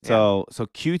this. Yeah. So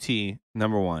QT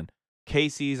number 1.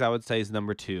 Casey's I would say is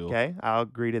number 2. Okay, I'll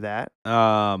agree to that.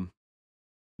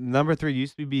 Number 3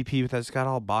 used to be BP, but that just got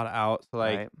all bought out. So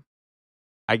like Right.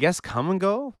 I guess Come and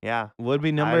Go Yeah. would be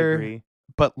I'd number. agree.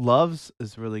 But Loves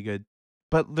is really good.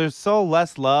 But there's so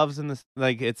less Loves in this.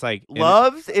 Like it's like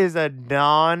Loves is a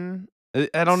non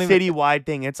I don't even citywide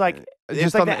thing. It's like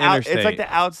just on the interstate. It's like the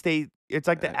outstate. It's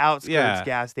like the outskirts yeah.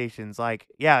 gas stations. Like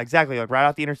yeah, exactly. Like right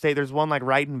off the interstate. There's one like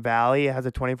right in Valley. It has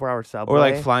a 24-hour subway. Or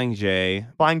like Flying J.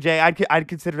 Flying J. I'd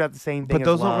consider that the same thing. But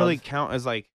those as don't really Loves. count as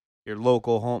like your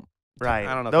local home. Right.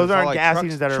 I don't know. Those It's all aren't like gas truck-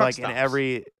 stations that are truck like stops. in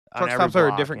every. Truck on stops every are a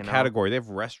block, different you know? category. They have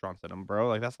restaurants in them, bro.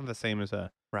 Like that's not the same as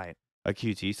a Right.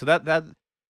 QT. So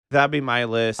that'd be my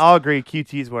list. I'll agree.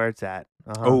 QT's where it's at.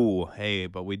 Oh, hey,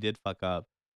 but we did fuck up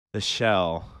the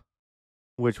Shell.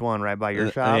 Which one? Right by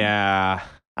your shop? Yeah,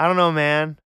 I don't know,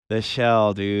 man. the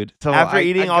Shell, dude. So After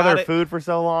eating all their gotta- food for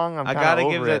so long, I'm I kind gotta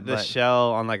of give over it. the But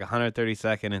Shell on like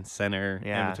 132nd and Center, in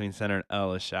Yeah. between Center and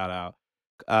L, a shout out.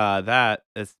 That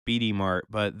is Speedy Mart,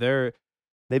 but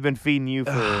they've been feeding you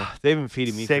for they've been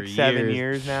feeding me 6, for 7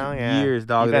 years now. Yeah. years,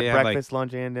 dog. You've They had have breakfast,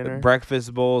 lunch, and like dinner.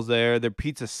 breakfast bowls there. Their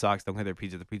pizza sucks. Don't get their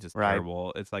pizza. The pizza's Right.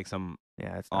 terrible. It's like some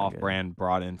Yeah, it's not good. off-brand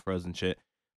brought in frozen shit.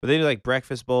 But they do like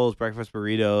breakfast bowls, breakfast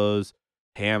burritos,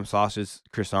 ham, sausages,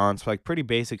 croissants, like pretty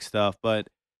basic stuff. But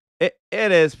it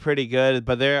is pretty good.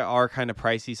 But they are kind of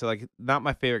pricey. So like not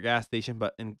my favorite gas station,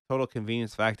 but in total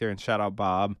convenience factor. And shout out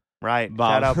Bob. Right.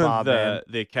 Bob, Shout out Bob, man.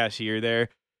 the cashier there.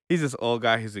 He's this old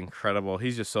guy who's incredible.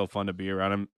 He's just so fun to be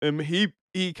around him. And he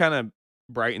kind of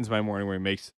brightens my morning where he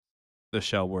makes the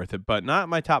Shell worth it. But not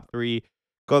my top 3.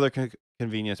 Go their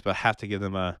convenience, but have to give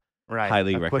them a Right.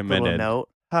 highly a quick recommended. little note.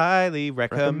 Highly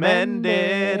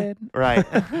recommended. Right.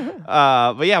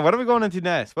 But yeah, what are we going into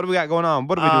next? What do we got going on?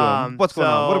 What are we doing? What's going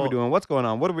on? What are we so- doing? What's going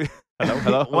on? What are we?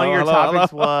 Hello. One of your hello, topics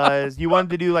hello. was you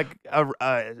wanted to do like a weekly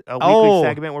Oh.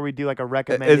 segment where we do like a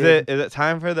recommended. Is it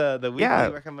time for the weekly Yeah,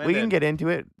 recommended? we can get into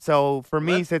it. So for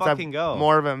me, Let's since I'm fucking go.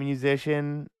 more of a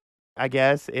musician, I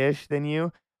guess ish than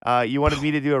you, you wanted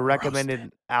me to do a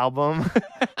recommended album,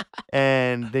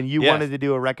 and then you Yes. wanted to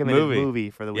do a recommended Movie. movie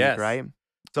for the week, Yes. right?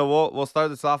 So we'll start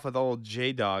this off with old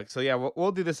J Dog. So yeah,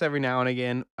 we'll do this every now and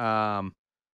again.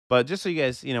 But just so you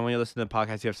guys, when you listen to the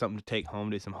podcast, you have something to take home,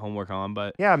 do some homework on.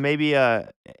 But Yeah, maybe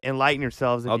enlighten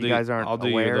yourselves if you guys aren't I'll do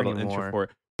aware your little anymore. intro for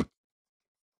it.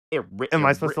 Am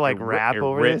I supposed to like rap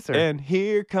over this? Or? And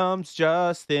here comes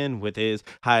Justin with his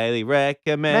highly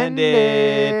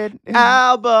recommended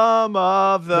album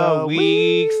of the The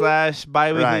week week. /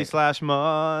 bi-weekly Right. /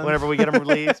 month. Whenever we get them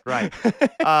released, right?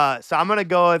 So I'm gonna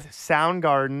go with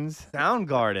Soundgarden's.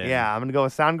 Soundgarden. Yeah, I'm gonna go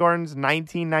with Soundgarden's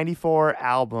 1994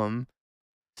 album,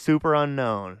 Super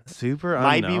Unknown. Super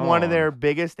Might be one of their unknown.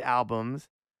 biggest albums.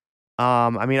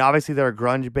 I mean, obviously they're a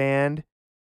grunge band,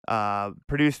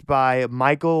 produced by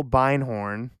Michael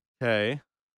Beinhorn. Okay.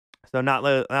 So not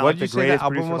What like did the you say the greatest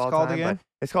album producer was of all called time, again? but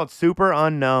it's called Super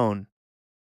Unknown.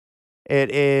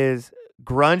 It is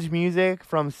grunge music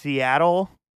from Seattle,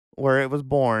 where it was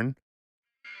born.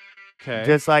 Okay.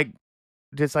 Just like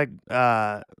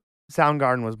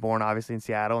Soundgarden was born obviously in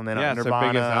Seattle, and then yeah, it's their Nirvana.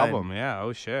 biggest and- album. Yeah.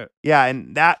 Oh shit. yeah,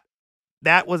 and that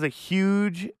was a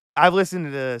huge. I've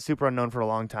listened to Super Unknown for a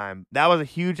long time. That was a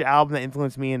huge album that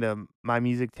influenced me into my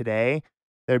music today.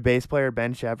 Their bass player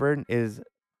Ben Shepherd is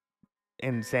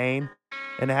insane,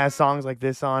 and it has songs like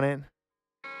this on it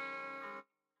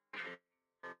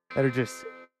that are just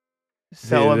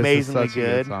so Dude, this is amazingly such a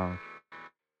good. song.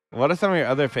 What are some of your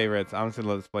other favorites? I'm just gonna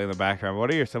let this play in the background.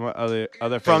 What are some other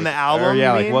favorites? From the Or, album,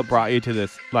 yeah, you like mean? what brought you to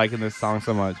this, liking this song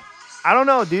so much? I don't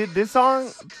know, dude. This song,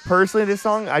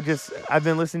 I've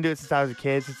been listening to it since I was a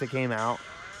kid, since it came out.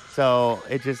 So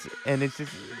it's just, I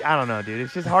don't know, dude.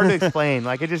 It's just hard to explain.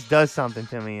 Like, it just does something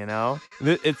to me, you know?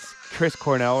 It's Chris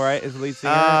Cornell, right? Is the lead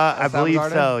singer? I of believe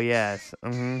Soundgarden? so, yes.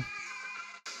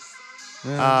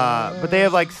 But they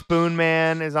have, like, Spoon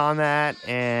Man is on that,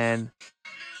 and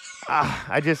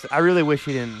I really wish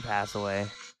he didn't pass away,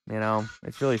 you know?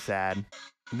 It's really sad.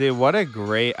 Dude, what a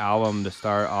great album to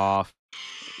start off.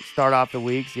 Start off the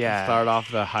weeks, yeah. Start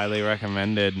off the highly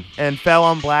recommended. And Fell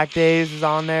on Black Days is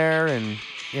on there, and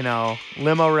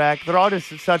Limo Wreck. They're all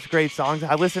just such great songs.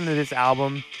 I listened to this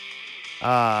album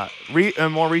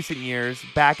in more recent years,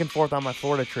 back and forth on my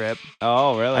Florida trip.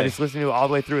 Oh, really? I just listened to it all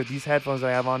the way through with these headphones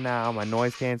I have on now, my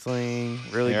noise canceling,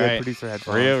 really You're good right. producer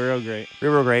headphones. real great.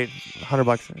 Real great. $100,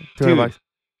 $200. Dude,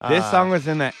 This song was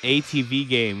in that ATV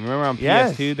game. Remember on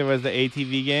Yes. PS2 there was the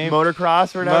ATV game?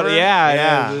 Motocross or whatever. Yeah,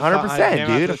 yeah, this song- I 100%, came out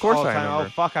dude. this Of course all the I time. remember. Oh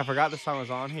fuck, I forgot this song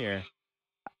was on here.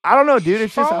 I don't know, dude.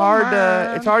 It's just Oh, hard to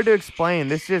man. it's hard to explain.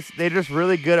 They're just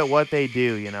really good at what they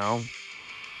do, you know.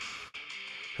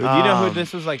 Who do you know who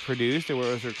this was like produced or where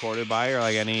it was recorded by or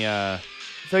like any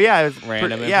So yeah,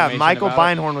 random yeah. information Michael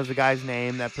about it? Beinhorn was the guy's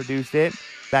name that produced it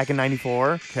back in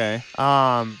 '94. Okay.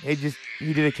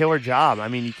 He did a killer job. I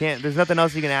mean, you can't. There's nothing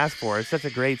else you can ask for. It's such a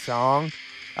great song.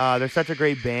 They're such a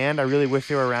great band. I really wish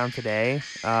they were around today.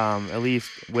 At least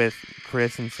with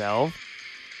Chris himself,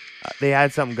 they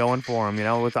had something going for them, you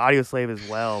know, with Audio Slave as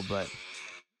well. But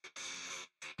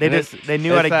And they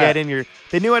knew how it's to get in your.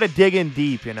 They knew how to dig in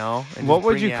deep, you know. And what just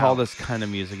would bring you call out. this kind of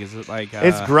music? Is it like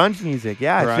It's grunge music.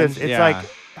 Yeah, grunge? it's Yeah. like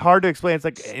hard to explain. It's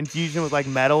like infusion with like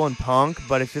metal and punk,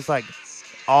 but it's just like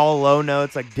all low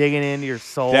notes, like digging into your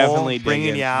soul, Definitely bringing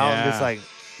digging, you out, and just yeah. like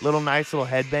nice little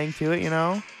headbang to it, you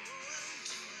know.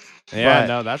 Yeah, But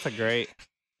no, that's a great.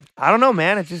 I don't know,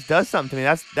 man. It just does something to me.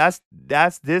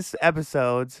 That's this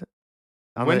episode's.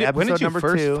 I'm When on did episode you number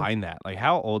first 2. find that? Like,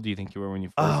 how old do you think you were when you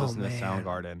first Oh listened to man.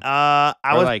 Soundgarden? I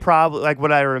Or, was like- probably like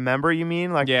what I remember. You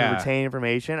mean like to Yeah. retain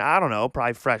information? I don't know.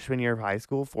 Probably freshman year of high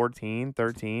school, 14,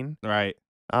 13. Right.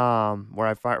 Where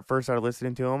I first started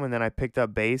listening to him, and then I picked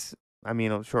up bass. I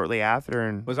mean, shortly after,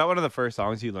 and Was that one of the first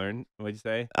songs you learned? What'd you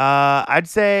say? I'd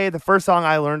say the first song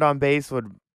I learned on bass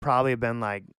would probably have been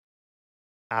like,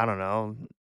 I don't know,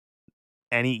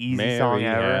 any easy song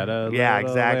Mary had ever. a Yeah,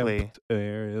 little exactly.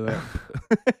 lamp.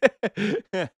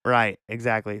 Right,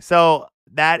 exactly. So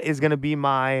that is gonna be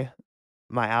my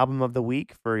album of the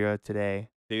week for you today.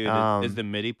 Dude, is the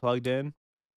MIDI plugged in?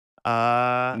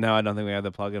 Uh, No, I don't think we have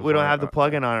the plug-in. we don't for have the it.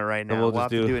 plug-in on it right So now. we'll We'll just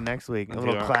have to do- do it next week. A Do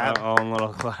little our clap. own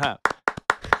little clap.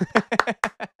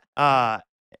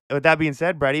 With that being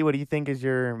said, Brady, what do you think is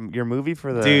your movie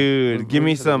for the Dude, give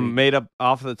me movie for the some week? made up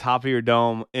off the top of your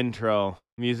dome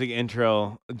music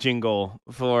intro jingle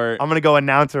for. I'm gonna go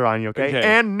announcer on you, okay? Okay.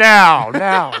 And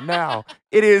now,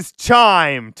 it is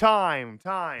time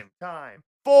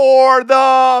for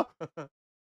the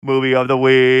movie of the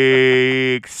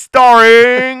week,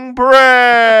 starring Brett.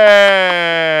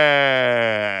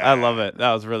 I love it.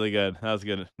 That was really good. That was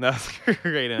good. That was a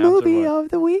great announcer Movie voice. of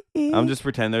the week. I'm just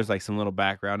pretend there's like some little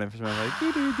background information like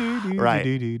Right.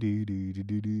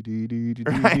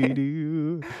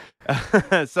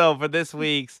 So for this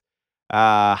week's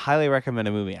highly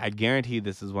recommended movie, I guarantee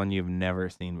this is one you've never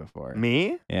seen before.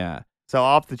 Me? Yeah. So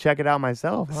I'll have to check it out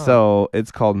myself. Huh? So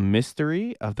it's called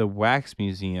Mystery of the Wax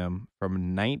Museum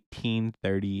from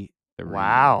 1933.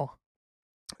 Wow.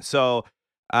 So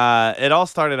it all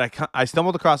started. I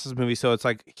stumbled across this movie. So it's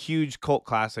like huge cult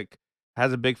classic,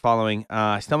 has a big following.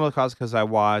 I stumbled across it because I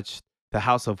watched The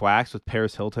House of Wax with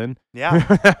Paris Hilton. Yeah.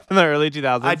 In the early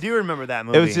 2000s. I do remember that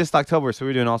movie. It was just October, so we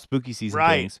were doing all spooky season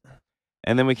Right. things.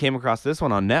 And then we came across this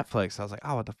one on Netflix. I was like,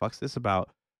 oh, what the fuck's this about?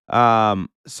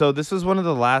 So this was one of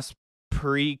the last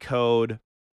pre-code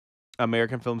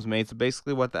American films made. So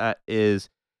basically what that is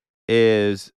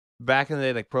back in the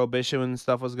day, like Prohibition and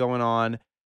stuff was going on,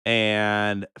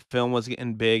 and film was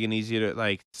getting big and easier to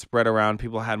like spread around.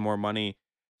 People had more money.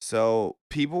 So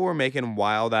people were making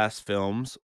wild ass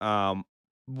films,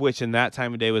 which in that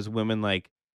time of day was women like,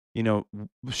 you know,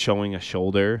 showing a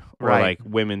shoulder or Right. like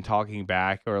women talking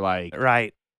back or like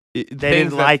right. They things didn't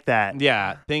that- like that.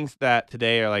 yeah, things that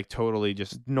today are like totally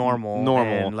just Normal.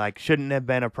 And like shouldn't have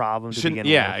been a problem to begin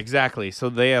yeah, with. exactly. So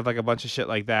they have like a bunch of shit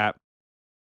like that.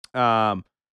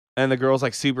 And the girl's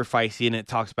like super feisty and it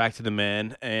talks back to the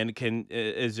men and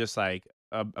is just like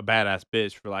a badass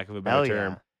bitch for lack of a better Hell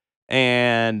term.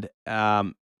 yeah.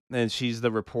 And she's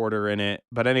the reporter in it.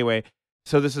 But anyway,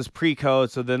 so this is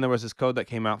pre-code. So then there was this code that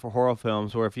came out for horror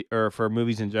films or for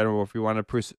movies in general, if you want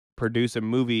to produce a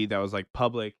movie that was like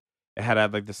public, it had to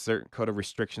have like this certain code of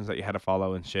restrictions that you had to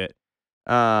follow and shit.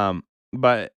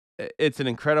 But it's an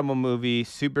incredible movie,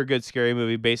 super good scary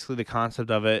movie. Basically the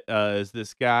concept of it is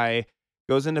this guy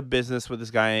goes into business with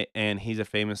this guy and he's a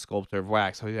famous sculptor of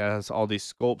wax. So he has all these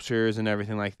sculptures and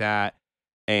everything like that.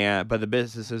 But the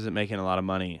business isn't making a lot of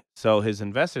money. So his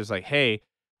investor's like, hey,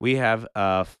 we have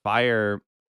fire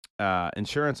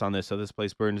insurance on this, so this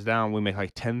place burns down, we make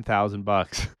like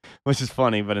 $10,000, which is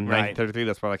funny, but in Right. 1933,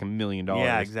 that's probably like $1 million.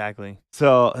 Yeah, exactly.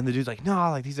 So, and the dude's like, no,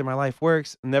 like these are my life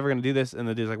works. I'm never gonna do this. And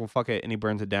the dude's like, well, fuck it, and he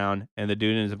burns it down. And the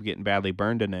dude ends up getting badly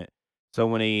burned in it. So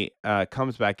when he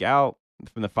comes back out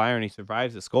from the fire and he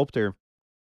survives, the sculptor,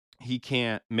 he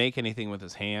can't make anything with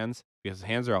his hands because his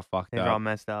hands are all fucked They're up. all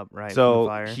messed up, right? from the So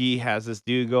fire. he has this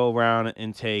dude go around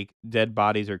and take dead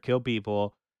bodies or kill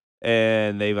people,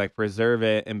 and they like preserve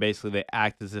it, and basically they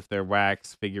act as if they're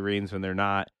wax figurines when they're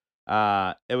not.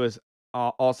 It was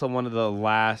also one of the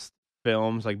last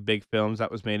films, like big films,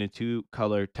 that was made in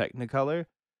 2-color Technicolor.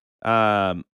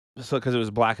 so because it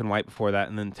was black and white before that,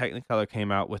 and then Technicolor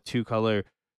came out with 2-color,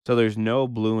 so there's no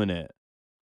blue in it.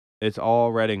 It's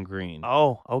all red and green.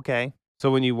 Oh, okay. So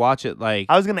when you watch it, like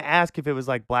I was gonna ask if it was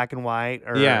like black and white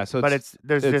yeah, so but it's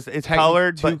it's techni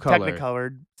colored but 2-color.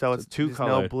 technicolored, so So it's just no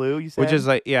 2-colored, blue. You which is said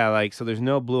like yeah, like so there's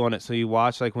no blue on it. So you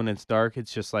watch like when it's dark,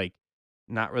 it's just like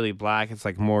not really black. It's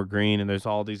like more green, and there's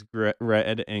all these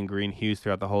red and green hues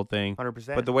throughout the whole thing. But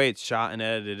 100%. the way it's shot and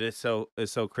edited is so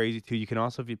crazy too. You can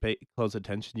also, if you pay close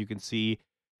attention, you can see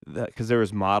that because there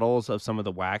was models of some of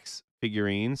the wax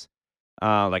figurines,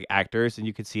 like actors, and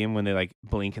you could see them when they like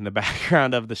blink in the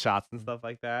background of the shots and stuff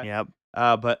like that. Yep.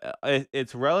 But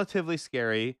it's relatively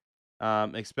scary,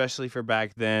 especially for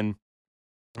back then.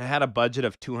 I had a budget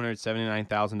of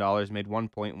 $279,000, made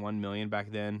 1.1 million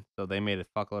back then, so they made a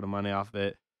fuckload of money off of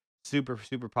it. Super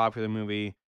super popular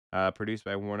movie, produced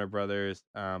by Warner Brothers.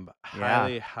 Yeah.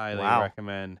 Highly Wow.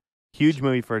 recommend Huge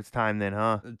movie for its time then,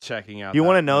 huh? checking Do out you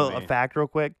want that to know a movie. fact real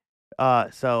quick?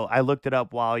 So I looked it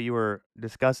up while you were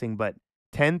discussing, but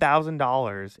 $10,000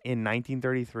 in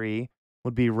 1933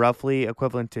 would be roughly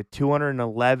equivalent to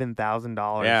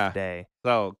 $211,000 Yeah, today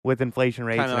so with inflation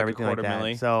rates kind of and like a everything like quarter that.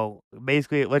 milli. So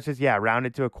basically, let's just round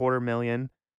it to a quarter million.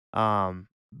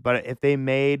 But if they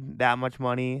made that much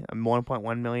money,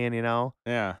 1.1 million,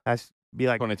 Yeah, that's be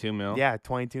like 22 mil.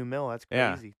 22 mil. That's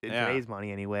Yeah, crazy in yeah. today's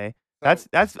money anyway. So huge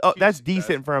That's success.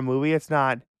 decent for a movie. It's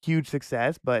not huge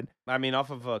success, but I mean,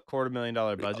 off of a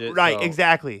 $250,000 budget, right, so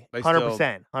exactly, they still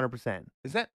 100%, 100%.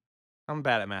 is that I'm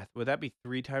bad at math. Would that be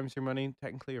 3 times your money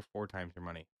technically or 4 times your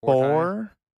money? 4 times?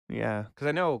 4, yeah, Because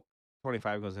I know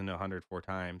 25 goes into 100 4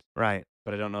 times, right.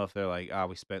 but I don't know if they're like, "Ah,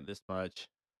 we spent this much."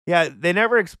 Yeah, they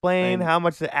never explain And how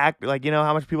much the act like,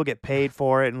 how much people get paid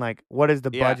for it and, like, what does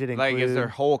the yeah, budget like, is their include?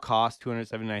 whole cost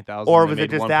 279,000 Or and they was it made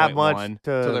just that much 1.1,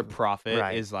 so their to profit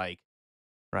right, is like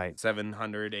right.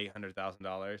 700,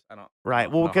 $800,000. I Right.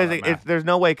 don't Well, know how because that it's math. there's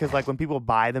no way because like when people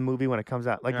buy the movie when it comes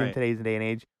out, like in Right. today's day and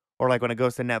age, or like when it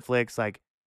goes to Netflix, like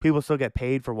people still get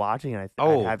paid for watching it. I'd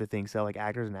Oh, have to think so, like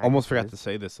actors and almost forgot actresses. to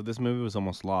say this. So this movie was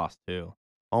almost lost too.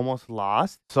 Almost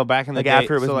lost, So back in the like day,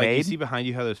 after it was so like you see made. behind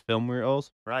you how there's film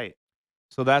reels? Right.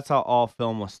 So that's how all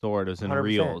film was stored, was in 100%.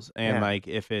 reels. And Yeah. like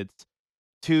if it's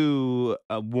too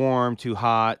warm, too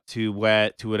hot, too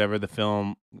wet, to whatever, the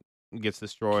film gets Can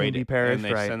destroyed, be and perished.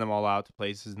 they Right. send them all out to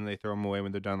places and they throw them away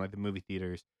when they're done, like the movie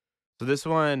theaters. So this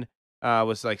one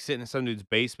was like sitting in some dude's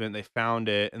basement. They found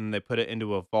it and they put it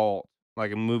into a vault,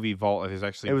 like a movie vault. Like there's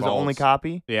actually It was the only vaults.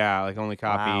 copy. Yeah, like only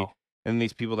copy. Wow. And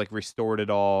these people like restored it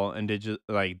all and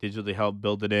digitally help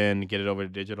build it in, get it over to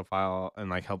digital file, and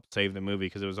like help save the movie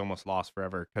because it was almost lost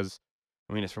forever. Because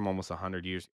I mean, it's from almost 100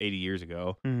 years, 80 years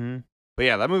ago. Mm-hmm. But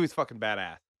yeah, that movie's fucking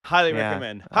badass. Highly Yeah.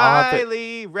 recommend. I'll have to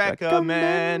Highly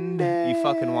recommend recommend you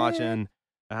fucking it. watching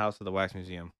The House of the Wax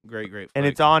Museum. Great And flick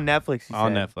it's on Netflix. You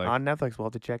on said Netflix, on Netflix. We'll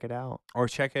have to check it out. or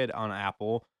check it on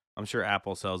Apple. I'm sure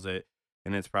Apple sells it,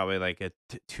 and it's probably like a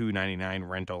 $2.99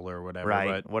 rental or whatever.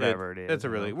 Right. But Whatever it it's is. a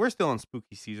really we're still in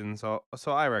spooky season, so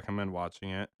I recommend watching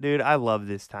it. Dude, I love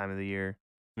this time of the year.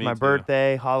 Me My too.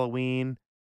 birthday, Halloween,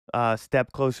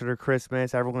 step closer to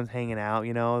Christmas. Everyone's hanging out.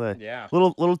 The Yeah.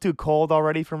 little too cold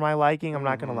already for my liking. I'm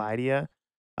not gonna Mhm. lie to you.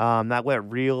 That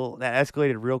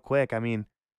escalated real quick. I mean,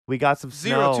 we got some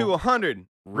 0 to snow 100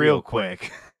 real real quick.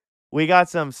 quick. We got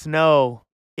some snow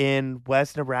in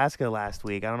West Nebraska last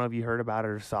week. I don't know if you heard about it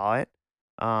or saw it.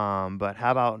 But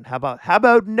how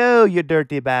about no, you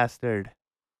dirty bastard?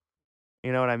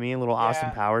 You know what I mean? Little Austin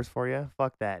Yeah. Powers for you.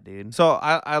 Fuck that, dude. So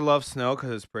I love snow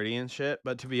because it's pretty and shit.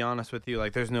 But to be honest with you,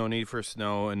 like there's no need for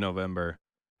snow in November.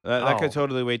 That could Oh,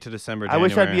 totally wait to December, I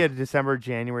wish I'd be January. a December,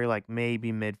 January, like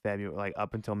maybe mid-February, like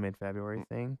up until mid-February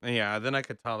thing, Yeah, then I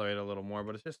could tolerate it a little more.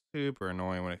 But it's just super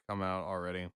annoying when it come out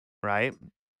already. right?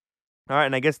 All right,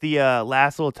 and I guess the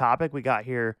last little topic we got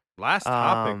here. Last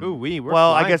topic. Ooh, we're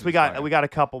Well, I flying guess through this fire. we got a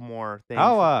couple more things.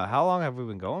 How long have we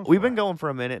been going We've for? been going for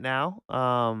a minute now.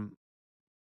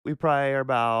 We probably are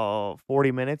about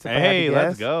 40 minutes if I had to Hey, let's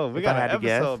guess. go. We If I got an had to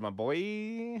guess. episode, my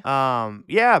boy.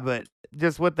 Yeah, but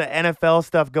just with the NFL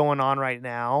stuff going on right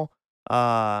now,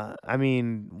 I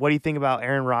mean, what do you think about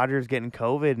Aaron Rodgers getting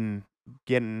COVID and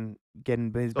getting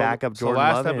his backup So Jordan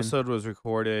last Love in episode was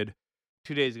recorded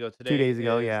 2 days ago. 2 Today days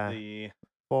ago? is Yeah, the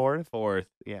 4th. 4th. So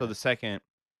Yeah, the second.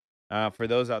 For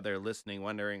those out there listening,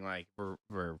 wondering like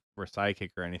we're sidekick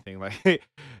or anything, like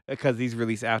because these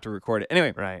released after recorded.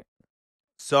 Anyway, right.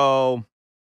 so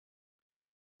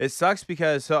it sucks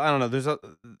because I don't know.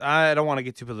 I don't want to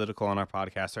get too political on our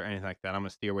podcast or anything like that. I'm gonna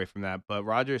steer away from that. But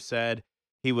Roger said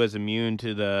he was immune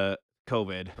to the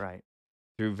COVID Right.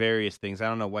 through various things. I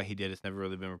don't know what he did. It's never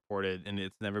really been reported, and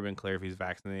it's never been clear if he's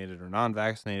vaccinated or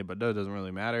non-vaccinated. But that doesn't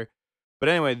really matter. But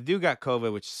anyway, the dude got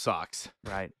COVID, which sucks.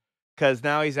 Right. Because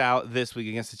now he's out this week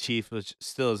against the Chiefs, which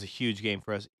still is a huge game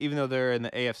for us. Even though they're in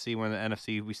the AFC, we're in the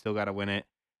NFC, we still got to win it.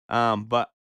 But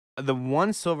the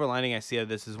one silver lining I see out of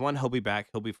this is, one, he'll be back.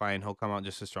 He'll be fine. He'll come out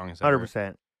just as strong as ever.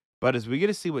 100%. But as we get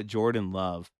to see what Jordan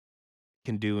Love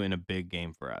can do in a big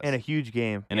game for us. And a huge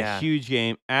game. In a huge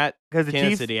game at the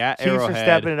Kansas City, at Chiefs Arrowhead. are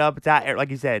stepping it up. It's at, like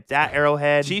you said, it's at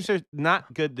Arrowhead. Chiefs are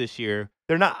not good this year.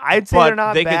 They're not. I'd say they're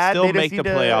not they bad. could still They just make the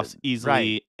need playoffs to, easily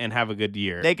right. and have a good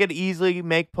year. They could easily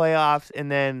make playoffs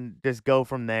and then just go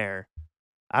from there.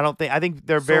 I think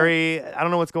they're very. I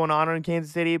don't know what's going on in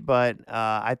Kansas City, but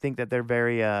I think that they're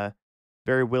very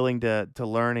very willing to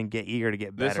learn and get eager to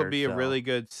get better. This will be a really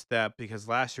good step because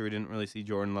last year we didn't really see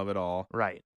Jordan Love at all.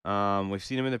 Right. We've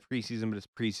seen him in the preseason, but it's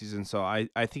preseason, so I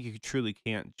think you truly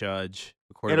can't judge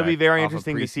the quarterback. It'll be very off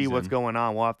interesting of to see what's preseason. going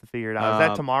on. We'll have to figure it out. Is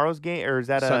that tomorrow's game or is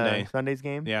that Sunday's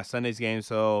game? Yeah, Sunday's game.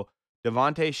 So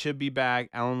Devontae should be back.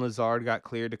 Alan Lazard got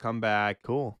cleared to come back.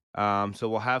 Cool. So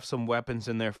we'll have some weapons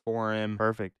in there for him.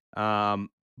 Perfect.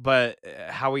 But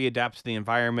how he adapts to the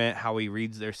environment, how he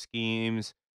reads their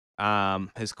schemes,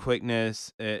 his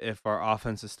quickness, if our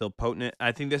offense is still potent.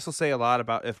 I think this will say a lot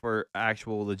about if we're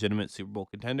actual legitimate Super Bowl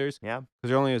contenders. Yeah. Because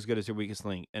they're only as good as your weakest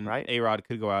link. And A-Rod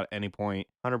could go out at any point.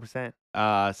 100%.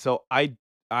 So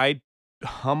I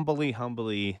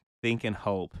humbly think and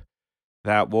hope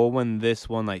that we'll win this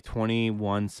one like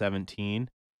 21-17.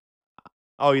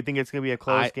 Oh, you think it's going to be a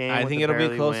close game? I think it'll be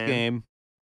a close game.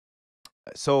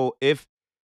 So if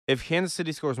Kansas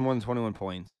City scores more than 21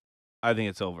 points, I think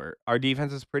it's over. Our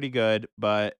defense is pretty good,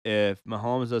 but if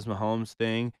Mahomes does Mahomes'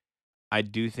 thing, I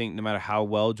do think no matter how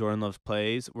well Jordan Love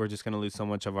plays, we're just going to lose so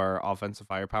much of our offensive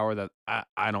firepower that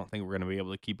I don't think we're going to be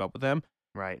able to keep up with them.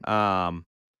 Right.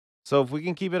 So if we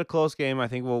can keep it a close game, I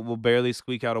think we'll barely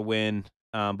squeak out a win.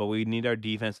 But we need our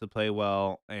defense to play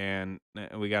well, and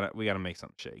we gotta make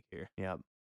something shake here. Yep.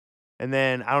 And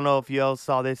then I don't know if you all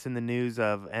saw this in the news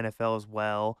of NFL as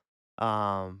well.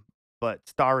 But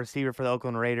star receiver for the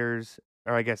Oakland Raiders,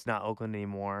 or I guess not Oakland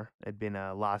anymore. It'd been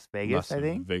Las Vegas, I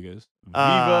think. Vegas.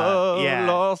 Viva yeah.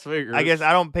 Las Vegas. I guess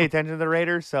I don't pay attention to the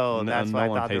Raiders, so that's why I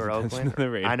thought they were Oakland.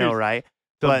 I know, right?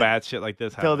 Till bad shit like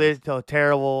this happens. Till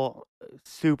terrible,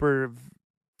 super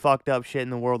fucked up shit in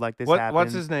the world like this happens.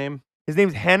 What's his name? His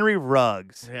name's Henry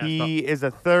Ruggs. Yeah, he is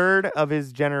a third of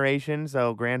his generation.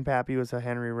 So grandpappy was a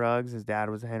Henry Ruggs. His dad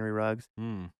was a Henry Ruggs.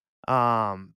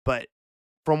 But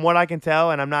from what I can tell,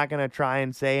 and I'm not going to try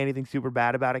and say anything super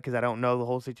bad about it because I don't know the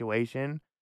whole situation.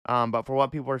 But for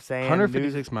what people are saying,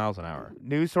 156 miles an hour.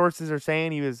 News sources are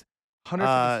saying he was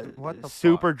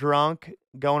super drunk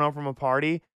going home from a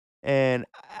party. And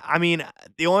I mean,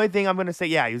 the only thing I'm going to say,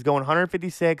 yeah, he was going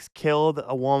 156, killed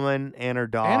a woman and her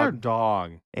dog. And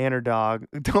her dog.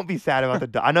 Don't be sad about the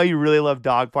dog. I know you really love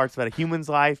dog parts, but a human's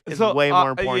life is way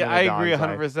more important yeah, than a I dog's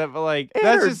agree 100%, life. but like, And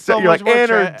that's her just so you're much like, more and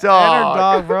her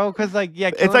dog, bro. Because like, yeah,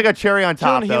 it's like a cherry on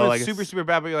top, killing though. Like, Like super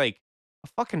bad, but you're like, a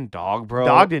fucking dog, bro.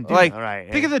 Dog didn't do like, that.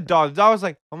 Right. Think of the dog. The dog was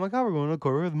like, oh my God, we're going to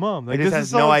Corey with mom. Like, It this just is has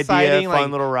so no exciting. idea, fun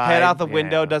like, little ride. Head out the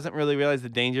window, Yeah. doesn't really realize the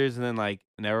dangers, and then like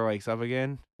never wakes up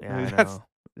again. Yeah, I That's know.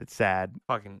 It's sad.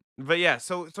 fucking. But yeah,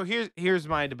 so here's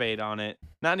my debate on it.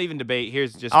 Not even debate.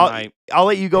 Here's just I'll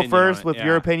let you go opinion on first it, with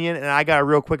your opinion, and I got a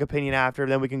real quick opinion after.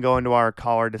 Then we can go into our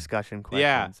caller discussion questions.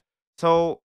 Yeah.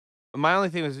 So my only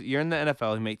thing is, you're in the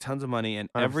NFL, you make tons of money, and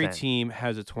every 100%. team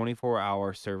has a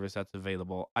 24-hour service that's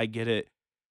available. I get it.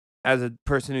 As a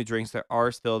person who drinks, there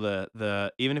are still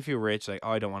the even if you're rich, like,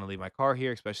 oh, I don't want to leave my car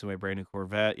here, especially my brand new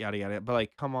Corvette, yada yada. But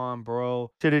like, come on,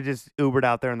 bro. Should have just Ubered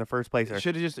out there in the first place.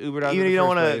 Should have just Ubered out. Even if in you the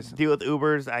don't want to deal with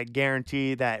Ubers, I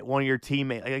guarantee that one of your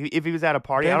teammates, like if he was at a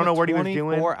party, They I have don't know a what he was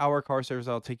doing. 24-hour car service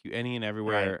that'll take you any and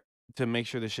everywhere to make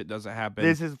sure this shit doesn't happen.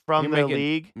 This is from You're the making-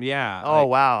 league. Yeah. Oh like,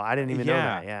 wow, I didn't even know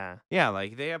yeah. that. Yeah. Yeah,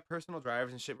 like they have personal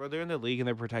drivers and shit, bro. They're in the league and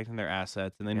they're protecting their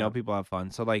assets and they know Yeah. people have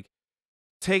fun. So like,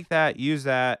 take that, use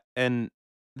that, and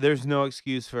there's no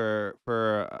excuse for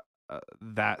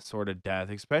that sort of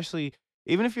death, especially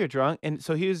even if you're drunk. And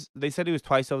so they said he was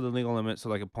twice over the legal limit, so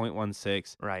like a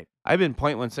 0.16. Right. I've been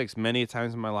 0.16 many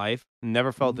times in my life.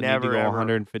 Never felt the need to Never, go ever.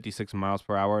 156 miles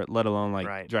per hour, let alone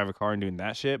like drive a car and doing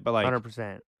that shit. But like,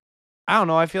 100%. I don't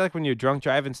know. I feel like when you're drunk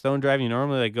driving, stone driving, you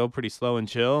normally like go pretty slow and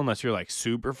chill, unless you're like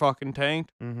super fucking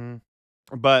tanked. Mm-hmm.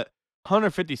 But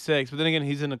 156. But then again,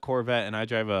 he's in a Corvette and I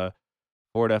drive a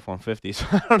Ford F-150, so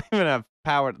I don't even have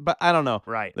power. But I don't know.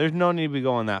 Right. There's no need to be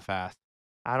going that fast.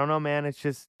 I don't know, man. It's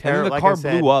just And then terrible. the Like car I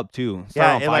said, blew up too.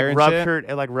 Yeah, On it fire like and shit. ruptured.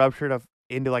 It like ruptured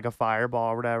into like a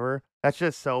fireball or whatever. That's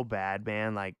just so bad,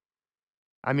 man. Like,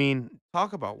 I mean,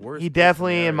 Talk about worse. he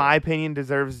definitely, in my opinion,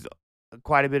 deserves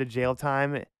quite a bit of jail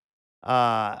time.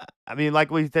 I mean,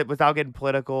 like we said, without getting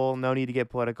political, no need to get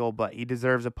political, but he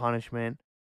deserves a punishment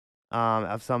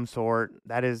of some sort.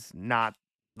 That is not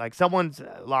like someone's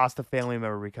lost a family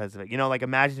member because of it. Like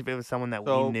imagine if it was someone that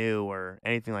we So knew or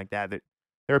anything like that.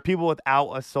 There are people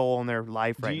without a soul in their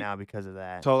life do right you, now because of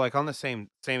that. so like on the same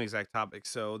exact topic.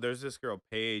 So there's this girl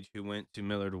Paige who went to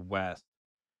Millard West.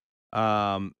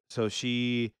 So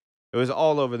it was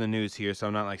all over the news here, so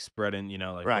I'm not like spreading,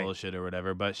 like Right. bullshit or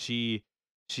whatever, but she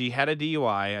had a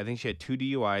DUI. I think she had 2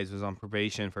 DUIs, was on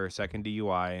probation for her second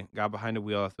DUI, got behind a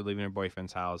wheel after leaving her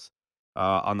boyfriend's house.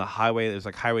 On the highway, it was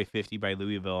like Highway 50 by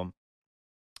Louisville.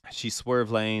 She swerved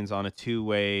lanes on a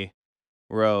two-way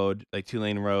road, like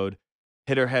 2-lane road,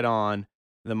 hit her head on.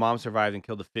 The mom survived and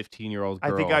killed a 15-year-old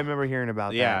girl. I think I remember hearing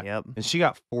about Yeah, that. Yep. and she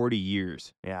got 40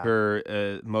 years Yeah.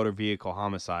 for motor vehicle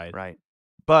homicide. Right.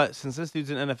 But since this dude's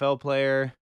an NFL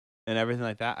player and everything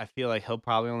like that, I feel like he'll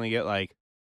probably only get like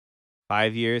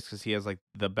 5 years because he has like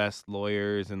the best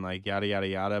lawyers and like yada yada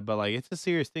yada. But like it's a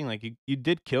serious thing. Like you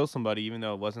did kill somebody, even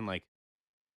though it wasn't like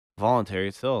voluntary.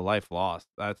 It's still a life lost.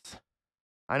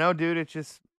 I know, dude. It's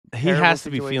just He terrible has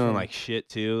to be feeling situation. like shit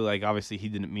too. Like obviously he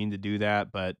didn't mean to do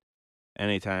that, but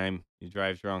anytime he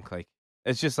drives drunk, like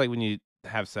it's just like when you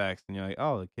have sex and you're like,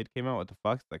 oh, the kid came out. What the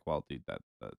fuck? It's like, well, dude,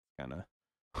 that's kind of.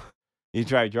 You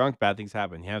drive drunk, bad things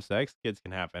happen. You have sex, kids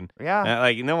can happen. Yeah.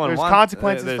 Like no one There's wants.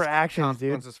 consequences There's for actions,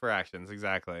 dude. consequences for actions,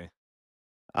 exactly.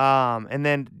 And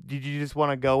then did you just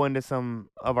want to go into some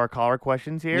of our caller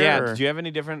questions here? Yeah. or- Did you have any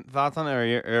different thoughts on it,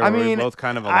 or I were we mean, both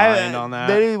kind of aligned on that?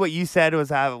 Literally what you said was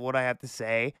what I have to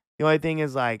say. The only thing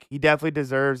is like he definitely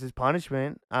deserves his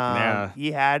punishment. Yeah.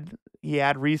 He had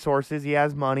resources. He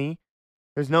has money.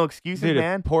 There's no excuses, Dude,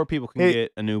 man. if poor people can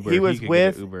get an Uber. He was could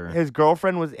with get an Uber. his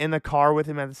girlfriend was in the car with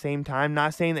him at the same time.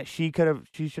 Not saying that she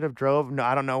should have drove. No,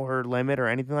 I don't know her limit or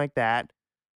anything like that.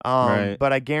 Right.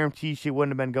 But I guarantee she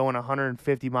wouldn't have been going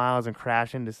 150 miles and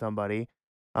crash into somebody.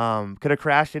 Could have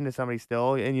crashed into somebody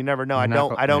still, and you never know. I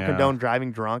don't condone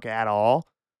driving drunk at all.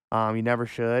 You never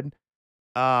should.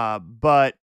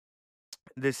 But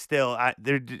this still,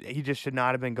 he just should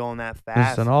not have been going that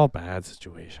fast. It's an all bad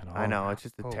situation. I know it's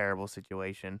just a terrible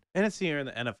situation. And it's here in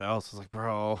the NFL, so it's like,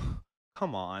 bro,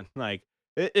 come on. Like,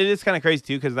 it is kind of crazy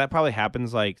too, because that probably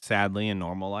happens like sadly in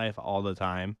normal life all the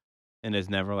time, and is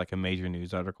never like a major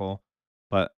news article.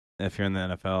 But if you're in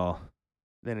the NFL,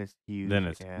 then it's huge. Then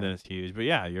it's huge. But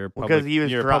yeah, you're a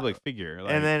a public figure.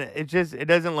 Like, and then it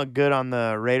doesn't look good on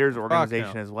the Raiders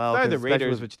organization as well. Sorry, the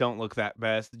Raiders, which don't look that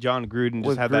best. John Gruden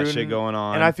just had that shit going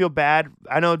on, and I feel bad.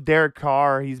 I know Derek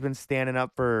Carr. He's been standing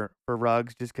up for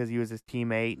Ruggs just because he was his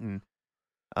teammate, and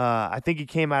I think he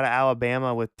came out of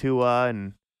Alabama with Tua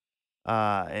and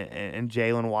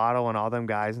Jalen Waddle and all them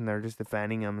guys, and they're just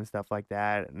defending him and stuff like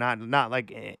that. Not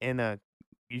like in a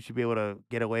you should be able to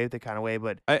get away with it kind of way,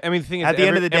 but I mean, the thing is, at the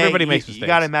end of the day, everybody makes mistakes. You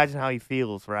got to imagine how he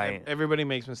feels, right? Everybody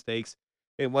makes mistakes.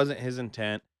 It wasn't his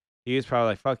intent. He was probably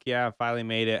like, "Fuck yeah, I finally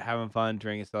made it, having fun,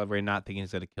 drinking, celebrating, not thinking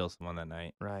he's gonna kill someone that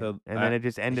night." Right. So and then it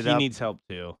just ended he up. He needs help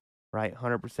too. Right,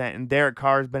 100%. And Derek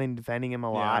Carr's been defending him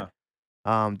a lot.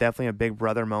 Definitely a big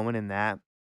brother moment in that.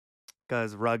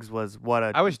 Because Ruggs was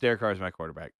I wish Derek Carr was my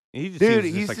quarterback. He's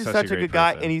just such a good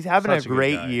guy, and he's having a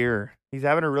great year. He's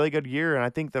having a really good year, and I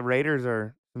think the Raiders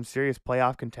are some serious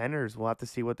playoff contenders. We'll have to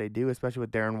see what they do, especially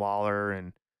with Darren Waller.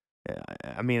 And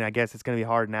I mean, I guess it's going to be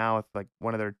hard now with like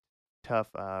one of their tough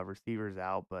receivers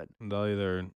out, but they'll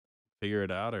either figure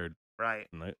it out or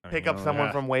pick up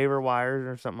someone from waiver wires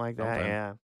or something like that.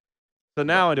 Yeah. So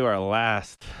now into our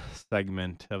last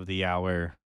segment of the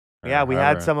hour. Yeah, we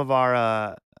had some of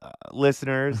our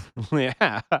listeners,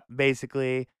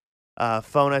 basically,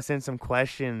 phone us in some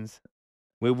questions.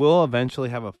 We will eventually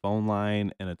have a phone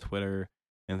line and a Twitter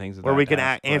and things like that. Where we can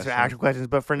answer actual questions,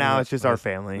 but for now, it's just our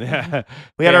family. Yeah.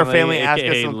 We had our family ask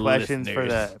us some questions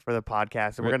listeners. for the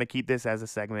podcast, and we're going to keep this as a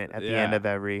segment at the end of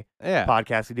every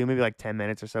podcast. We do maybe like 10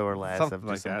 minutes or so or less something of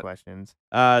just like some questions.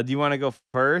 Do you want to go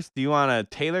first? Do you want a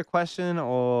Taylor question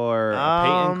or a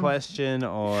Peyton question?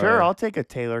 Or sure, I'll take a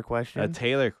Taylor question. A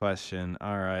Taylor question.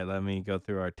 All right, let me go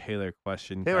through our Taylor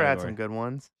question. Taylor had some good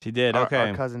ones. She did. Okay.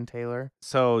 Our cousin Taylor.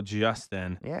 So,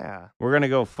 Justin. Yeah. We're going to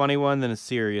go funny one, then a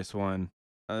serious one.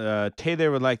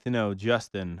 Taylor would like to know,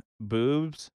 Justin,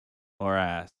 boobs or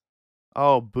ass?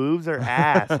 Oh, boobs or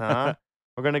ass, huh?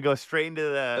 We're gonna go straight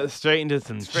into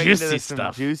some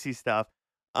juicy stuff.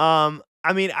 I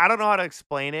mean, I don't know how to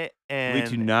explain it, and we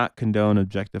do not condone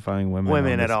objectifying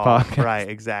women at all. Podcast. Right,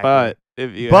 exactly. But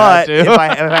if if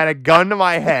I had a gun to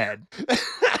my head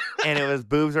and it was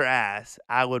boobs or ass,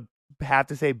 I would have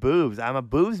to say boobs. I'm a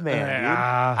boobs man, dude.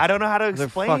 I don't know how to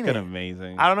explain it. They're fucking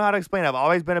amazing. I don't know how to explain it. I've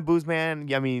always been a boobs man.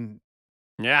 I mean,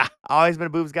 Yeah. Always been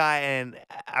a boobs guy, and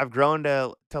I've grown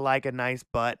to like a nice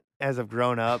butt as I've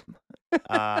grown up.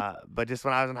 But just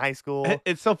when I was in high school,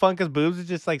 It's so fun because boobs is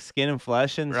just like skin and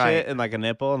flesh and right. shit, and like a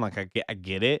nipple, and like I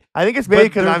get it, I think it's maybe but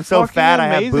because they're I'm so fucking fat, I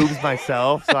have amazing. boobs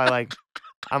myself, so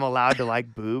I'm allowed to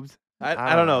like boobs. I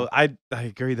I don't don't know. know. I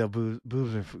agree though.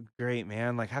 Boobs are great,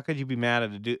 man. Like, how could you be mad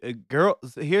at a dude? Girl,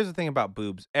 here's the thing about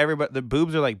boobs. Everybody, the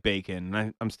boobs are like bacon.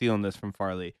 And I'm stealing this from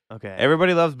Farley. Okay.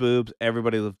 Everybody loves boobs.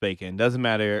 Everybody loves bacon. Doesn't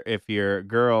matter if you're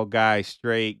girl, guy,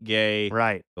 straight, gay,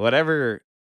 Right. whatever.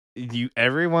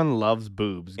 Everyone loves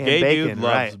boobs. And Gay dude bacon,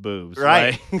 loves right. boobs,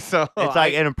 Right. right? So It's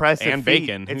like an impressive and feat.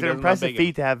 bacon. It's Who an doesn't love impressive bacon?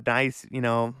 feat to have nice,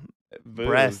 Boobs.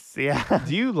 breasts. Yeah.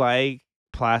 Do you like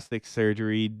plastic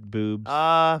surgery boobs?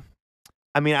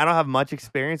 I mean, I don't have much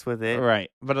experience with it.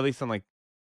 Right, but at least on like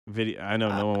video, I know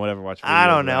Uh, no one would ever watch I videos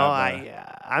don't of know.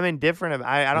 that, but I'm indifferent.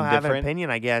 I don't have an indifferent. opinion.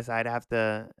 I guess I'd have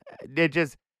to. It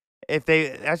just if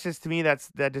they. That's just to me. That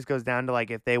just goes down to like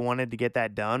if they wanted to get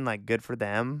that done, like good for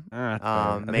them. That's fair.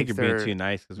 I think Makes you're being their too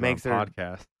nice because we're on makes their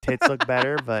podcast. tits look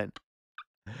better. But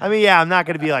I mean, yeah, I'm not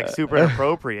gonna be like super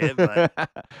inappropriate. But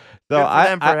So good for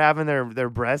them for having their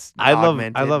breasts I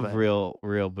augmented. love But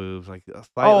real boobs, like oh,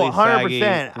 slightly saggy,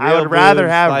 100%. I real would rather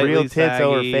boobs, have real slightly tits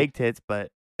over saggy. fake tits. But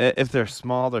If they're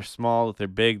small, they're small. If they're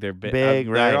big, they're big. big,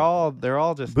 right? They're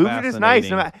all just Boobs are just nice.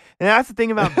 fascinating. And that's the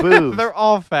thing about boobs. They're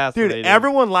all Dude, fascinating.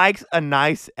 everyone likes a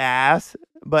nice ass,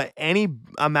 but any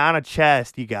amount of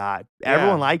chest you got,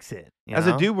 everyone Yeah. likes it. You As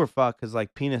a know? dude, we're fucked because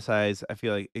like penis size, I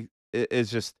feel like it's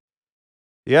just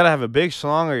you gotta have a big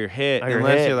schlong or you're hit, Or you're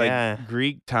unless hit, you're like yeah.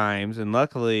 Greek times, and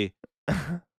luckily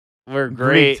we're Greek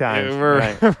great. times, We're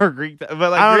right. we're Greek, but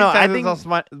like I don't Greek know. I times is all think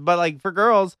smart. But like for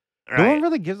girls, no one right,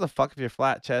 really gives a fuck if you're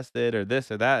flat chested or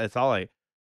this or that. It's all like,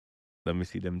 let me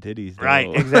see them titties, right,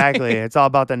 though. exactly. It's all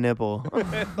about the nipple.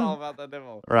 It's all about the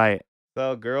nipple. Right,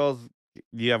 So girls,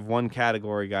 you have one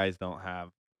category guys don't have.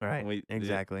 right,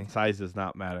 exactly. Size does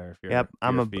not matter if Yep, you're a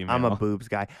I'm a female. boobs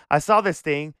guy. I saw this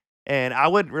thing, and I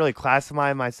wouldn't really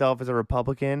classify myself as a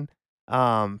Republican,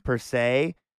 per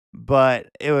se, but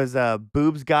it was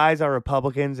boobs guys are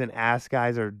Republicans and ass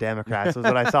guys are Democrats. Was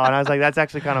what I saw, and I was like, that's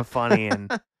actually kind of funny.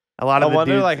 And a lot I of the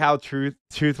wonder dudes like how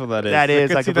truthful that is. that 'Cause I is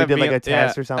could like see if we that did like being a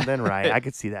test or something, right? I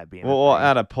could see that being a We'll thing.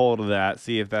 add a poll to that.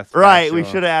 See if that's Right, we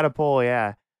factual. should have had a poll,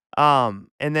 yeah. And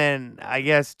then I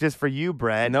guess just for you,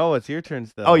 Brett. No, it's your turn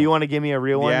still. Oh, you want to give me a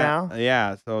real one Yeah, now?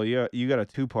 yeah. So you got a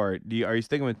 2-part. Are you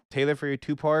sticking with Taylor for your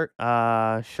 2-part?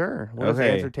 Sure. We'll just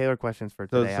Okay. answer Taylor questions for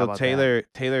So today. How about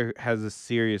Taylor has a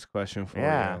serious question for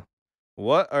Yeah. you.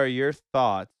 What are your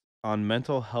thoughts on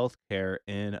mental health care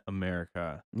in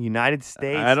America? that? United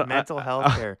States mental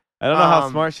health care. I don't know how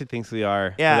Um, smart she thinks we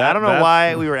are. Yeah, I don't know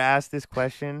why we were asked this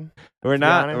question. We're to be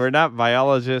not. honest. We're not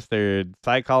biologists or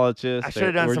psychologists. I should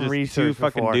have done we're some just research two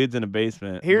fucking before. dudes in a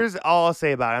basement. Here's all I'll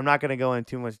say about it. I'm not gonna go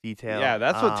into too much detail. Yeah,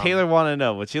 that's what Taylor wanted to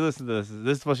know. When she listened to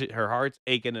this is what her heart's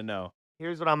aching to know.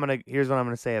 Here's what I'm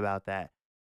gonna say about that.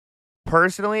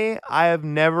 Personally, I have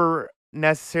never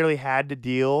necessarily had to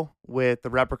deal with the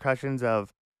repercussions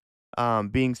of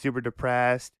being super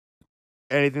depressed,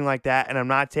 anything like that, and I'm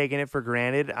not taking it for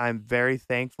granted. I'm very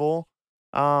thankful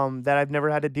that I've never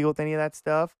had to deal with any of that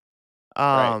stuff.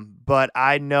 Right. But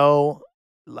I know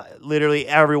literally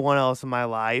everyone else in my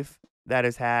life that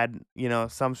has had,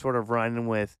 some sort of run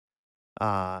with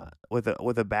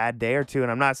a bad day or two.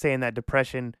 And I'm not saying that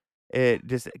depression it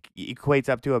just equates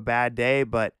up to a bad day,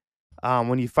 but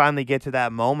when you finally get to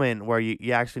that moment where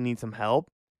you actually need some help,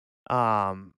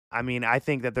 I mean, I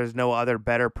think that there's no other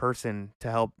better person to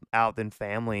help out than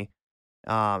family.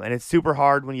 And it's super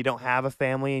hard when you don't have a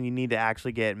family and you need to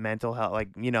actually get mental help, like,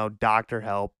 doctor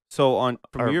help. So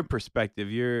from Or- your perspective,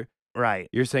 Right.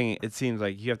 you're saying it seems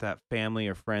like you have to have family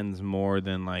or friends more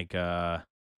than like Yeah,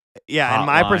 in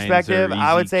my hotlines or perspective,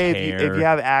 I would easy say if care. you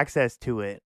have access to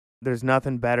it, there's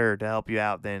nothing better to help you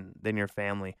out than your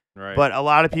family. Right. But a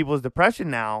lot of people's depression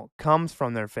now comes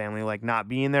from their family, like not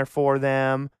being there for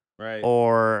them, right.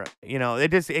 or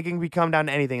it can come down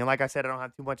to anything. And like I said, I don't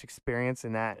have too much experience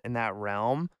in that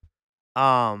realm.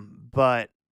 But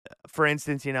for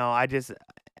instance,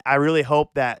 I really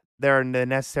hope that there are the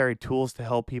necessary tools to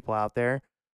help people out there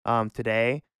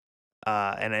today.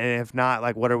 And if not,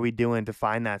 like, what are we doing to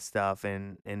find that stuff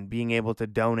and being able to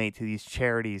donate to these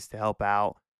charities to help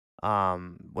out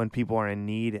when people are in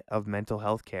need of mental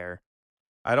health care?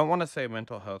 I don't want to say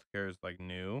mental health care is like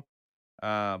new,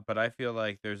 but I feel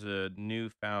like there's a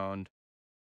newfound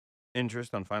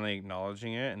interest on finally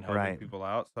acknowledging it and helping Right. people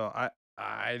out. So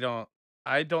I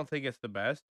don't think it's the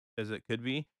best as it could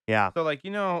be. Yeah. So like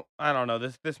I don't know,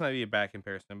 this might be a bad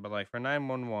comparison, but like for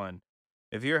 911,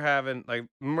 If you're having like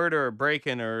murder or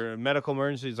break-in or medical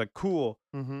emergencies, like cool,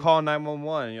 Mhm. call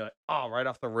 911. And you're like, oh, right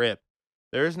off the rip.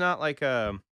 There's not like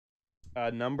a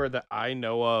number that I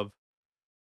know of.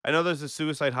 I know there's a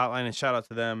suicide hotline and shout out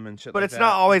to them and shit But like it's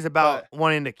not that. always about But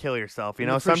wanting to kill yourself, you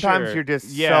know? for Sometimes sure, you're just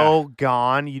yeah, so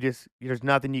gone, there's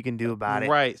nothing you can do about it.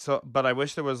 right. So, but I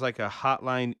wish there was like a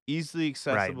hotline, easily Right.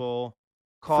 accessible,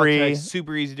 call Free, text,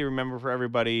 super easy to remember for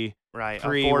everybody, right,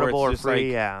 free, where affordable it's or just free,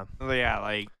 like, yeah. yeah,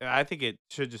 like I think it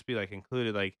should just be like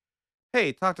included, like,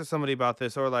 hey, talk to somebody about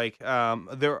this, or like,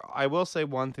 there. I will say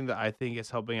one thing that I think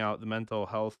is helping out the mental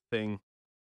health thing,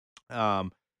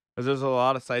 because there's a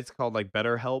lot of sites called like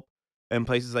BetterHelp and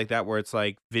places like that where it's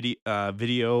like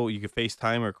video, you can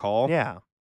FaceTime or call Yeah.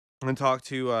 and talk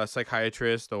to a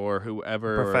psychiatrist or A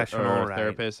whoever or professional, a right.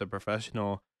 therapist, a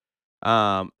professional.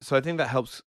 So I think that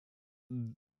helps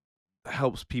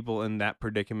people in that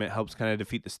predicament, helps kind of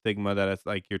defeat the stigma that it's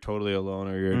like you're totally alone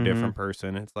or you're a Mhm. different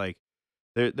person. It's like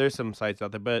there's some sites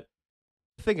out there, but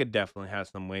I think it definitely has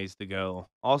some ways to go.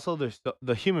 Also,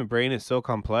 the human brain is so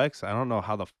complex. I don't know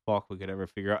how the fuck we could ever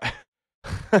figure out.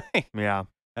 Yeah.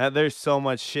 There's so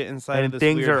much shit inside of And this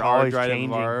things weird are hard always drive of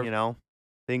changing, our. you know?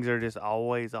 Things are just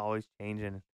always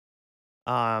changing.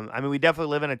 I mean, we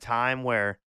definitely live in a time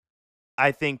where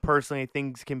I think personally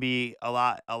things can be a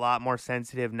lot more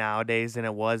sensitive nowadays than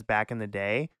it was back in the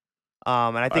day.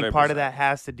 And I think part of 100%. that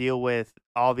has to deal with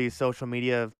all these social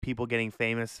media of people getting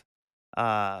famous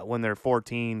when they're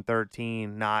 14,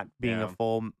 13, not being a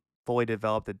Yeah. fully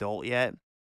developed adult yet.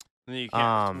 And you can't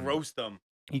just Um, roast them.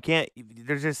 you can't.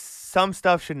 There's just some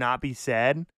stuff should not be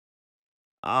said.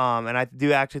 And I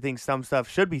do actually think some stuff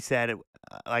should be said,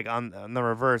 like on the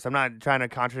reverse. I'm not trying to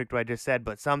contradict what I just said,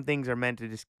 but some things are meant to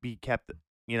just be kept,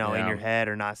 in Yeah. your head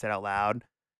or not said out loud.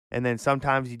 And then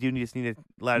sometimes you do just need to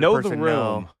let a Know the person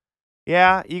know. room.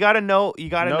 Yeah, you gotta know. You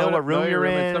gotta know what Know room your you're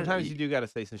room, and in. sometimes you do gotta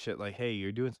say some shit like, "Hey,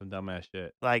 you're doing some dumbass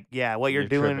shit. Like, yeah, what you're You're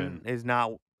doing tripping." is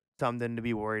not something to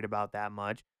be worried about that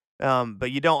much.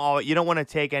 But you don't want to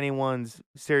take anyone's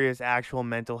serious actual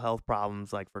mental health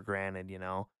problems like for granted.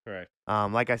 Correct.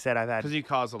 Like I said, I've had Because you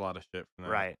cause a lot of shit from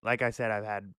that. right. Like I said, I've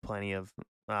had plenty of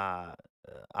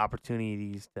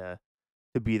opportunities to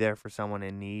be there for someone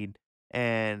in need.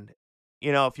 And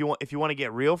if you want to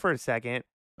get real for a second,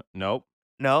 Nope.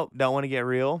 no, don't want to get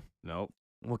real. Nope.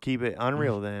 We'll keep it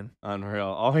unreal then. Unreal.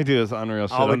 All we do is unreal All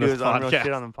shit we on do this is unreal shit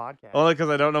podcast. on the podcast. Only because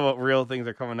I don't know what real things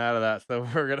are coming out of that,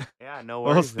 so Yeah, no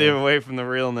we'll worries stay then. away from the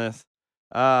realness.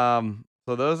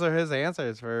 So those are his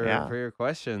answers Yeah. for your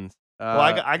questions. Well,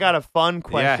 I got a fun Yeah,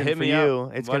 question hit for me up.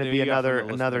 you. It's What gonna do be you got from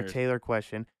another listeners? Taylor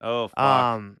question. Oh fuck.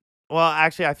 Um, well,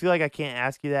 actually, I feel like I can't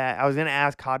ask you that. I was gonna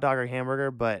ask hot dog or hamburger,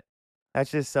 but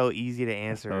that's just so easy to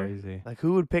That's so answer. easy. Like,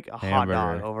 who would pick a hot dog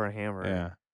Hamburger. over a hamburger? Yeah.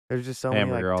 There's just so many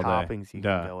like Hamburger all day. toppings you can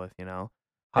Duh. go with. Hot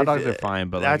It's dogs are fine,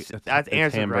 but like that's it's answered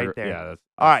right hamburger. there. Yeah, All that's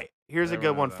right, here's a good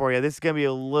everyone one knows that. for you. This is gonna be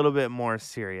a little bit more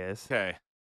serious. Okay.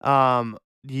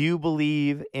 Do you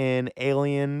believe in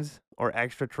aliens or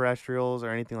extraterrestrials or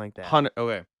anything like that? 100.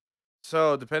 Okay.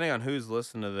 So, depending on who's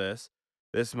listening to this,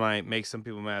 this might make some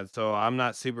people mad. So, I'm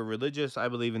not super religious. I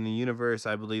believe in the universe.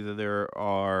 I believe that there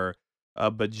are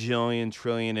a bajillion,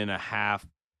 trillion and a half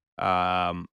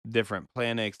different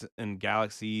planets and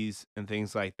galaxies and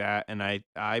things like that. And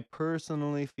I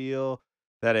personally feel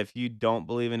that if you don't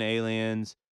believe in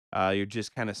aliens, you're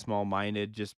just kind of small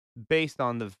minded, just based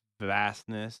on the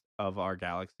vastness of our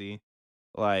galaxy.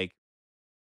 Like,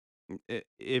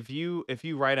 if you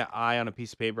write an eye on a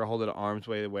piece of paper, hold it arm's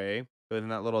way away, within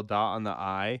that little dot on the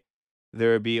eye,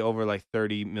 there would be over like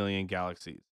 30 million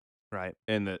galaxies Right.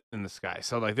 in the sky.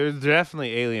 So like, there's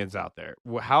definitely aliens out there.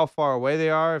 How far away they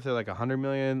are, if they're like 100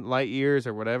 million light years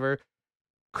or whatever,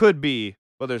 could be.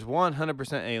 But there's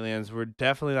 100% aliens. We're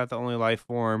definitely not the only life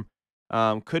form.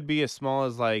 Could be as small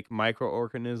as like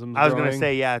microorganisms I was gonna growing.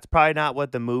 say, yeah, it's probably not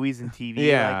what the movies and TV like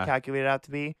Yeah. calculate out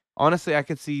to be. Honestly, I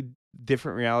could see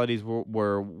different realities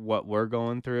where what we're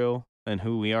going through and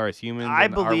who we are as humans I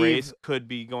and our believe race could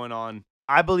be going on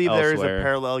I believe there is a elsewhere.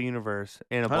 parallel universe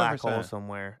in a black hole 100%.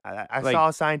 somewhere. I Like,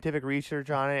 saw scientific research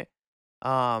on it.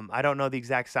 I don't know the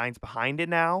exact science behind it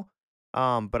now.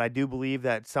 But I do believe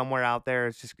that somewhere out there,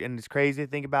 it's crazy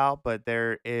to think about, but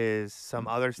there is some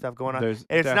other stuff going on. there's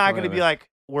And it's not definitely going to be other. like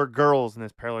we're girls in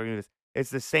this parallel universe. It's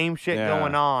the same shit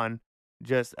going Yeah. on,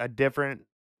 just a different,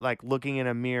 like looking in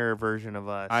a mirror version of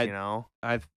us. I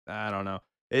I don't know.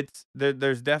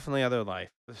 There's definitely other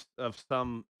life of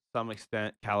some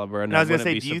extent caliber, and And I I was gonna wouldn't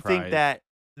say, be do you think surprised. that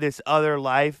this other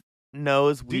life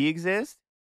knows Do we exist?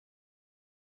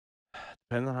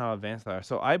 Depends on how advanced they are.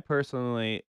 So I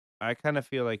personally, I kind of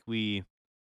feel like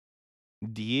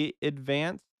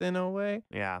de-advanced in a way.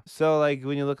 Yeah. So, like,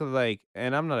 when you look at, like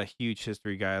and I'm not a huge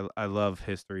history guy, I love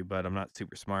history, but I'm not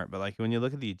super smart, but, like, when you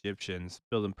look at the Egyptians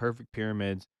building perfect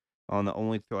pyramids on the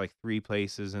only, like, 3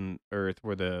 places in Earth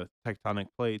where the tectonic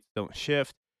plates don't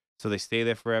shift, so they stay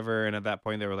there forever, and at that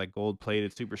point, they were, like,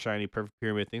 gold-plated, super shiny, perfect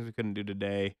pyramid, things we couldn't do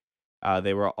today.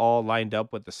 They were all lined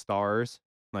up with the stars,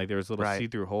 like, there was little Right.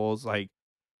 see-through holes, like,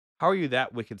 how are you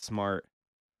that wicked smart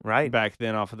Right. back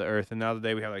then off of the Earth? And now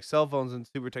today we have, like, cell phones and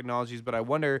super technologies, but I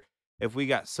wonder if we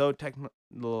got so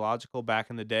technological back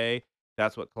in the day,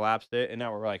 that's what collapsed it, and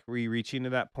now we're, like, reaching to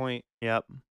that point. Yep.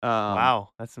 Um Wow,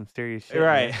 that's some serious shit,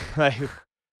 Right, man. like,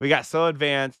 we got so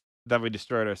advanced that we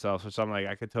destroyed ourselves, which I'm like,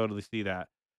 I could totally see that.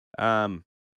 Um,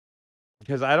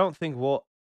 because I don't think we'll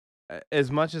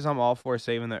as much as I'm all for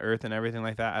saving the Earth and everything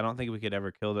like that, I don't think we could ever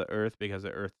kill the Earth because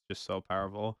the Earth's just so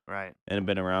powerful Right. and have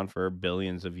been around for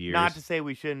billions of Not to years. say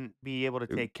we shouldn't be able to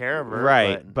take care of her,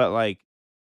 Right, but but, like,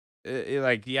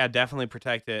 yeah, definitely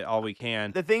protect it all we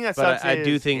can, the thing that but sucks I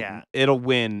do is, think yeah, it'll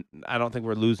win. I don't think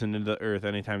we're losing to the Earth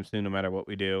anytime soon, no matter what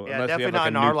we do, yeah, unless we have, definitely like, not a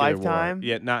in our nuclear war. lifetime.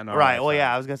 Yeah, not in our Right. Well, yeah,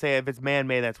 I lifetime. was gonna say if it's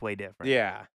man-made, that's way different.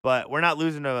 Yeah. But we're not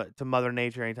losing to Mother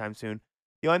Nature anytime soon.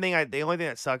 The only thing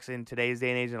that sucks in today's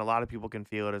day and age, and a lot of people can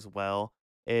feel it as well,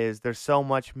 is there's so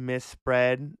much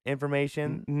misspread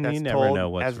information You that's never told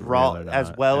know what's as raw real or as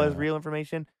not, well as yeah. real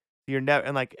information. You're never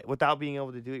and like without being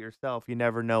able to do it yourself, you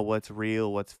never know what's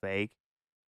real, what's fake.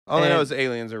 All I know is And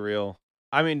aliens are real.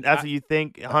 I mean, that's what you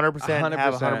think 100%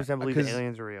 have 100%, 100% believe that because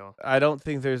aliens are real. I don't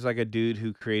think there's, like, a dude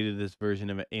who created this version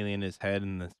of an alien in his head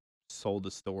and then sold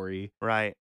the story.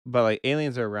 Right. But, like,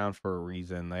 aliens are around for a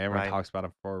reason. Like, everyone Right. talks about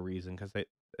them for a reason because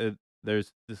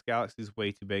there's this galaxy's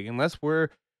way too big. Unless we're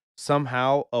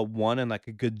somehow a one in, like,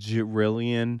 a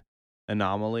gajillion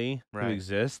anomaly to Right.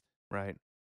 exist. Right.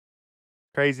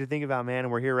 Crazy to think about, man,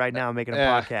 and we're here right now making a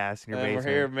Yeah, podcast in your and we're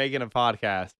here basement. making a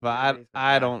podcast, but In your basement,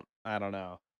 I yeah. don't I don't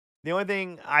know. The only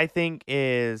thing I think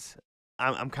is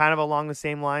I'm kind of along the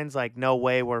same lines. Like, no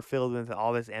way we're filled with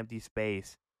all this empty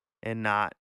space and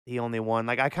not the only one.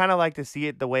 Like, I kind of like to see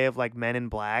it the way of like Men in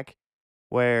Black,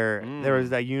 where there was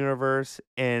Mm. that universe,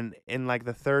 and in like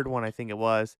the third one, I think it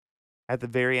was at the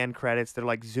very end credits, they're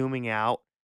like zooming out,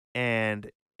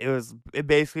 and it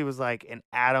basically was like an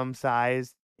atom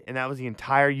size, and that was the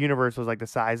entire universe was like the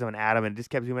size of an atom, and it just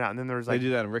kept zooming out, and then there was They like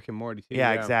do that in Rick and Morty too,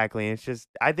 yeah, yeah. exactly. It's just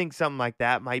I think something like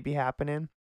that might be happening.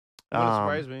 Wouldn't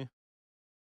surprise Um, me.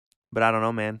 but I don't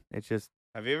know, man. It's just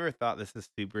Have you ever thought this is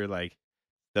super, like,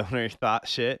 stoner thought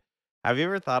shit? Have you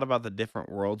ever thought about the different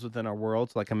worlds within our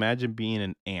worlds? Like, imagine being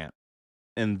an ant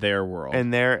in their world,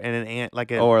 and an ant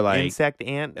like a or like insect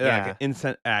ant. like an Yeah,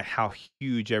 insect. How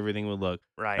huge everything would look.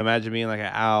 right, Imagine being like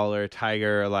an owl or a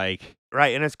tiger, or like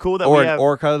right. And it's cool that we or an have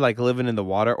orca, like living in the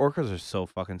water. Orcas are so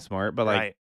fucking smart, but like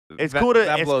right. It's that cool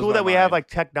that it's blows cool my that we have mind. like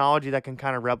technology that can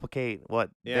kind of replicate what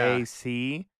Yeah, they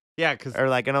see. yeah, because Or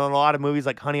like in a lot of movies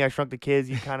like Honey I Shrunk the Kids,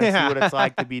 you kind of see what it's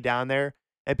like yeah. to be down there.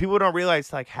 And people don't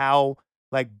realize like how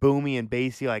like boomy and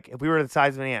bassy, like if we were the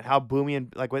size of an ant, how boomy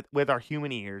and like with our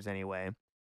human ears anyway,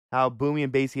 how boomy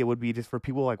and bassy it would be just for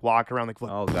people like walking around like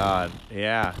Oh God,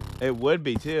 yeah, it would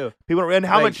be too. people and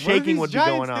how Like, much what are shaking these would be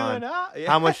giants going doing? on. Ah, yeah.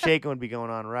 How much shaking would be going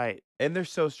on, right? And they're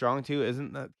so strong too,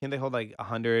 isn't that? Can they hold like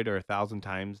 100 or 1,000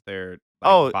 times their like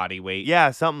Oh, body weight? yeah,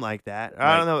 something like that.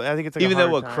 I don't Like, know. I think it's like even though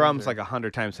 100 a times crumb's or like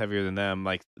 100 times heavier than them,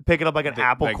 like picking up like an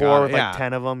apple they got core it. with like Yeah,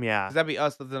 10 of them. because Yeah. that'd be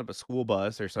us lifting up a school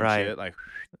bus or some Right. shit. Like,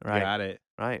 Right. got it.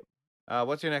 Right.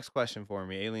 What's your next question for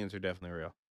me? Aliens are definitely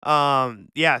real.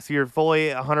 Yeah, so you're fully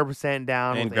 100%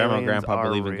 down And with grandma and aliens grandpa are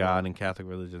believe in God real. and Catholic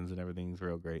religions and everything's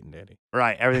real great and dandy.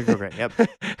 Right, everything's real great. Yep.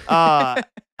 Uh,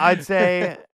 I'd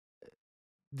say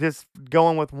just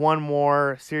going with one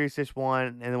more serious-ish one,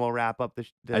 and then we'll wrap up the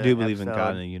I do believe in God and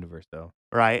episode. the universe though,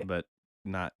 Right, but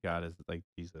not God as like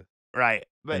Jesus. right. And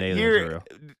But aliens are here, real.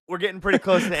 we're getting pretty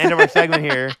close to the end of our segment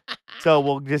here, so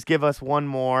we'll just give us one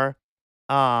more.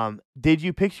 Did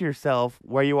you picture yourself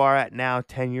where you are at now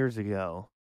 10 years ago?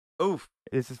 Oof.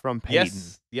 This is from Peyton.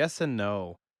 Yes and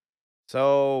no.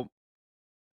 So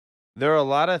there are a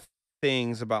lot of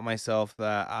things about myself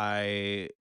that I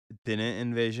didn't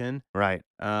envision. Right.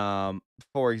 Um,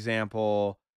 for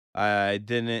example, I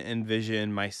didn't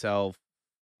envision myself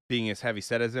being as heavy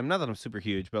set as him. Not that I'm super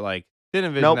huge, but like didn't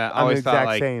envision Nope, that. I I'm the always thought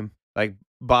exact same. like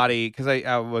body because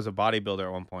I was a bodybuilder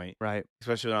at one point, Right.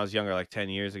 especially when I was younger, like 10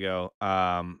 years ago.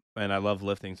 And I love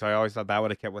lifting, so I always thought that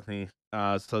would have kept with me.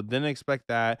 So didn't expect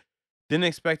that. Didn't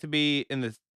expect to be in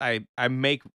this. I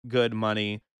make good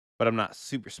money, but I'm not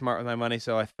super smart with my money.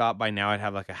 So I thought by now I'd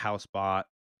have like a house bought,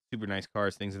 super nice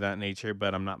cars, things of that nature.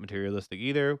 But I'm not materialistic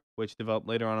either, which developed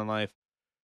later on in life.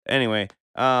 Anyway,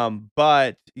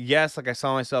 But yes, like I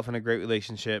saw myself in a great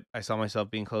relationship. I saw myself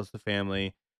being close to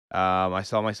family. I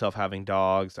saw myself having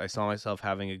dogs. I saw myself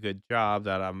having a good job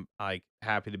that I'm like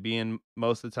happy to be in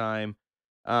most of the time.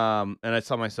 And I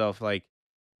saw myself like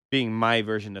being my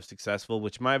version of successful,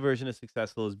 which my version of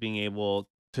successful is being able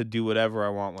to do whatever I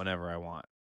want whenever I want.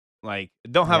 Like,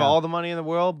 don't have Yeah. all the money in the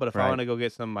world, but if I Right. wanna go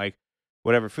get some, like,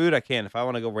 whatever food, I can. If I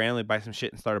wanna go randomly buy some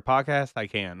shit and start a podcast, I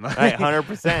can. Right.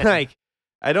 100%. Like,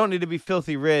 I don't need to be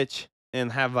filthy rich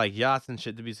and have, like, yachts and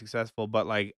shit to be successful, but,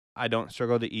 like, I don't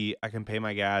struggle to eat. I can pay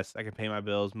my gas. I can pay my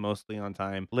bills mostly on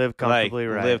time. Live Like, comfortably.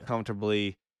 Right. live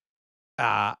comfortably.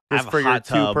 I have Just a for your hot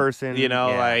two tub, person. Yeah.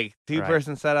 like, Right.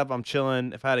 two-person setup, I'm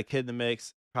chilling. If I had a kid in the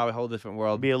mix, probably a whole different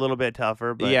world. Be a little bit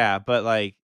tougher, but Yeah, but,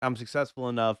 like, I'm successful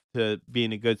enough to be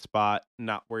in a good spot,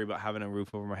 not worry about having a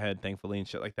roof over my head, thankfully, and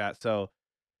shit like that. So,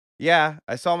 yeah,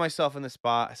 I saw myself in the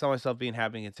spot. I saw myself being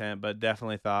happy and content, but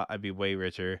definitely thought I'd be way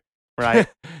richer. right.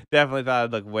 Definitely thought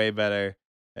I'd look way better.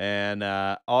 And,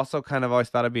 also kind of always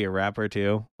thought I'd be a rapper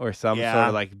too, or some sort of, Yeah.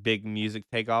 like, big music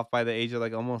takeoff by the age of,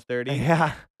 like, almost 30.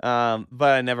 Yeah. But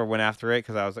I never went after it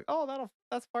because I was like, "Oh,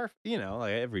 that's far,"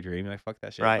 like, every dream, like, fuck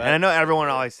that shit, Right. And I but know everyone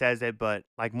always says it, but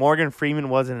like Morgan Freeman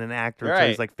wasn't an actor until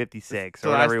he's right. like 56 or So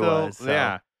I whatever he still was. So,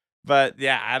 yeah. But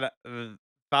yeah,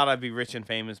 thought I'd be rich and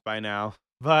famous by now,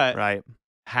 but right.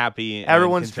 happy and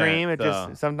Everyone's content, dream. It just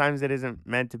so sometimes it isn't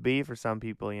meant to be for some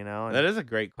people, that And is a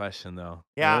great question, though.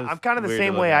 yeah, That is I'm kind of the weird to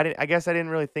same look way. at. I guess I didn't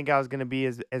really think I was gonna be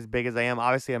as big as I am.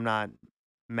 Obviously, I'm not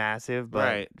massive, but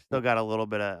Right. still got a little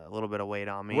bit of weight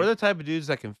on We're me. the type of dudes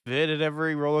that can fit at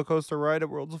every roller coaster ride at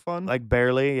Worlds of Fun, Like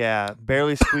barely, yeah,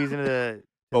 barely squeeze into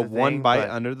but the one thing, bite but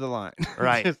under the line,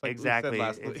 right, just like we said exactly.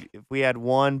 last If week. if we had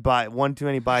one too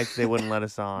many bites, they wouldn't let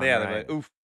us on, Yeah, they're right? like, "Oof."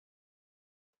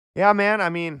 Yeah, man. I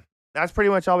mean, that's pretty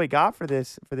much all we got for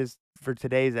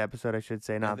today's episode, I should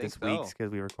say, I not think this week's so.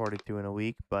 because we recorded two in a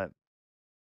week. But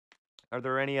are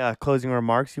there any closing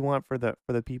remarks you want for the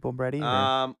people, Brady?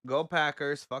 Or Go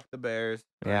Packers, fuck the Bears.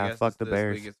 I yeah, guess fuck the this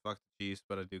week Bears. it's fuck the Chiefs,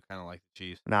 but I do kinda like the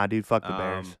Chiefs. Nah, dude, fuck the Um,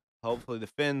 Bears. hopefully the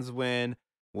Finns win.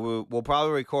 We'll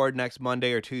probably record next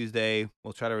Monday or Tuesday.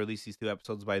 We'll try to release these 2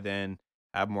 episodes by then.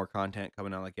 Have more content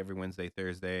coming out like every Wednesday,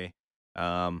 Thursday.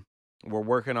 Um, we're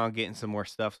working on getting some more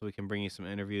stuff so we can bring you some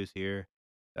interviews here.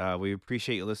 We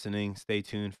appreciate you listening. Stay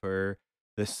tuned for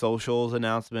the socials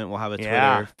announcement. We'll have a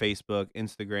Yeah, Twitter, Facebook,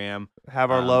 Instagram.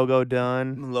 have our Um, logo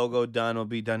done. logo done. Will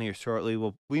be done here shortly.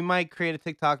 We might create a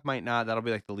TikTok, might not. That'll be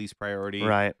like the least priority.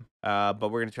 Right. But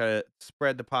we're gonna try to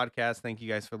spread the podcast. Thank you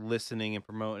guys for listening and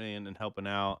promoting and helping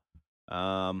out.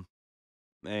 Um,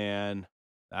 and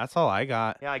that's all I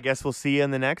got. Yeah, I guess we'll see you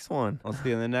in the next one. I'll see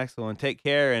you in the next one. Take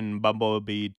care and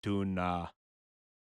bumblebee tuna.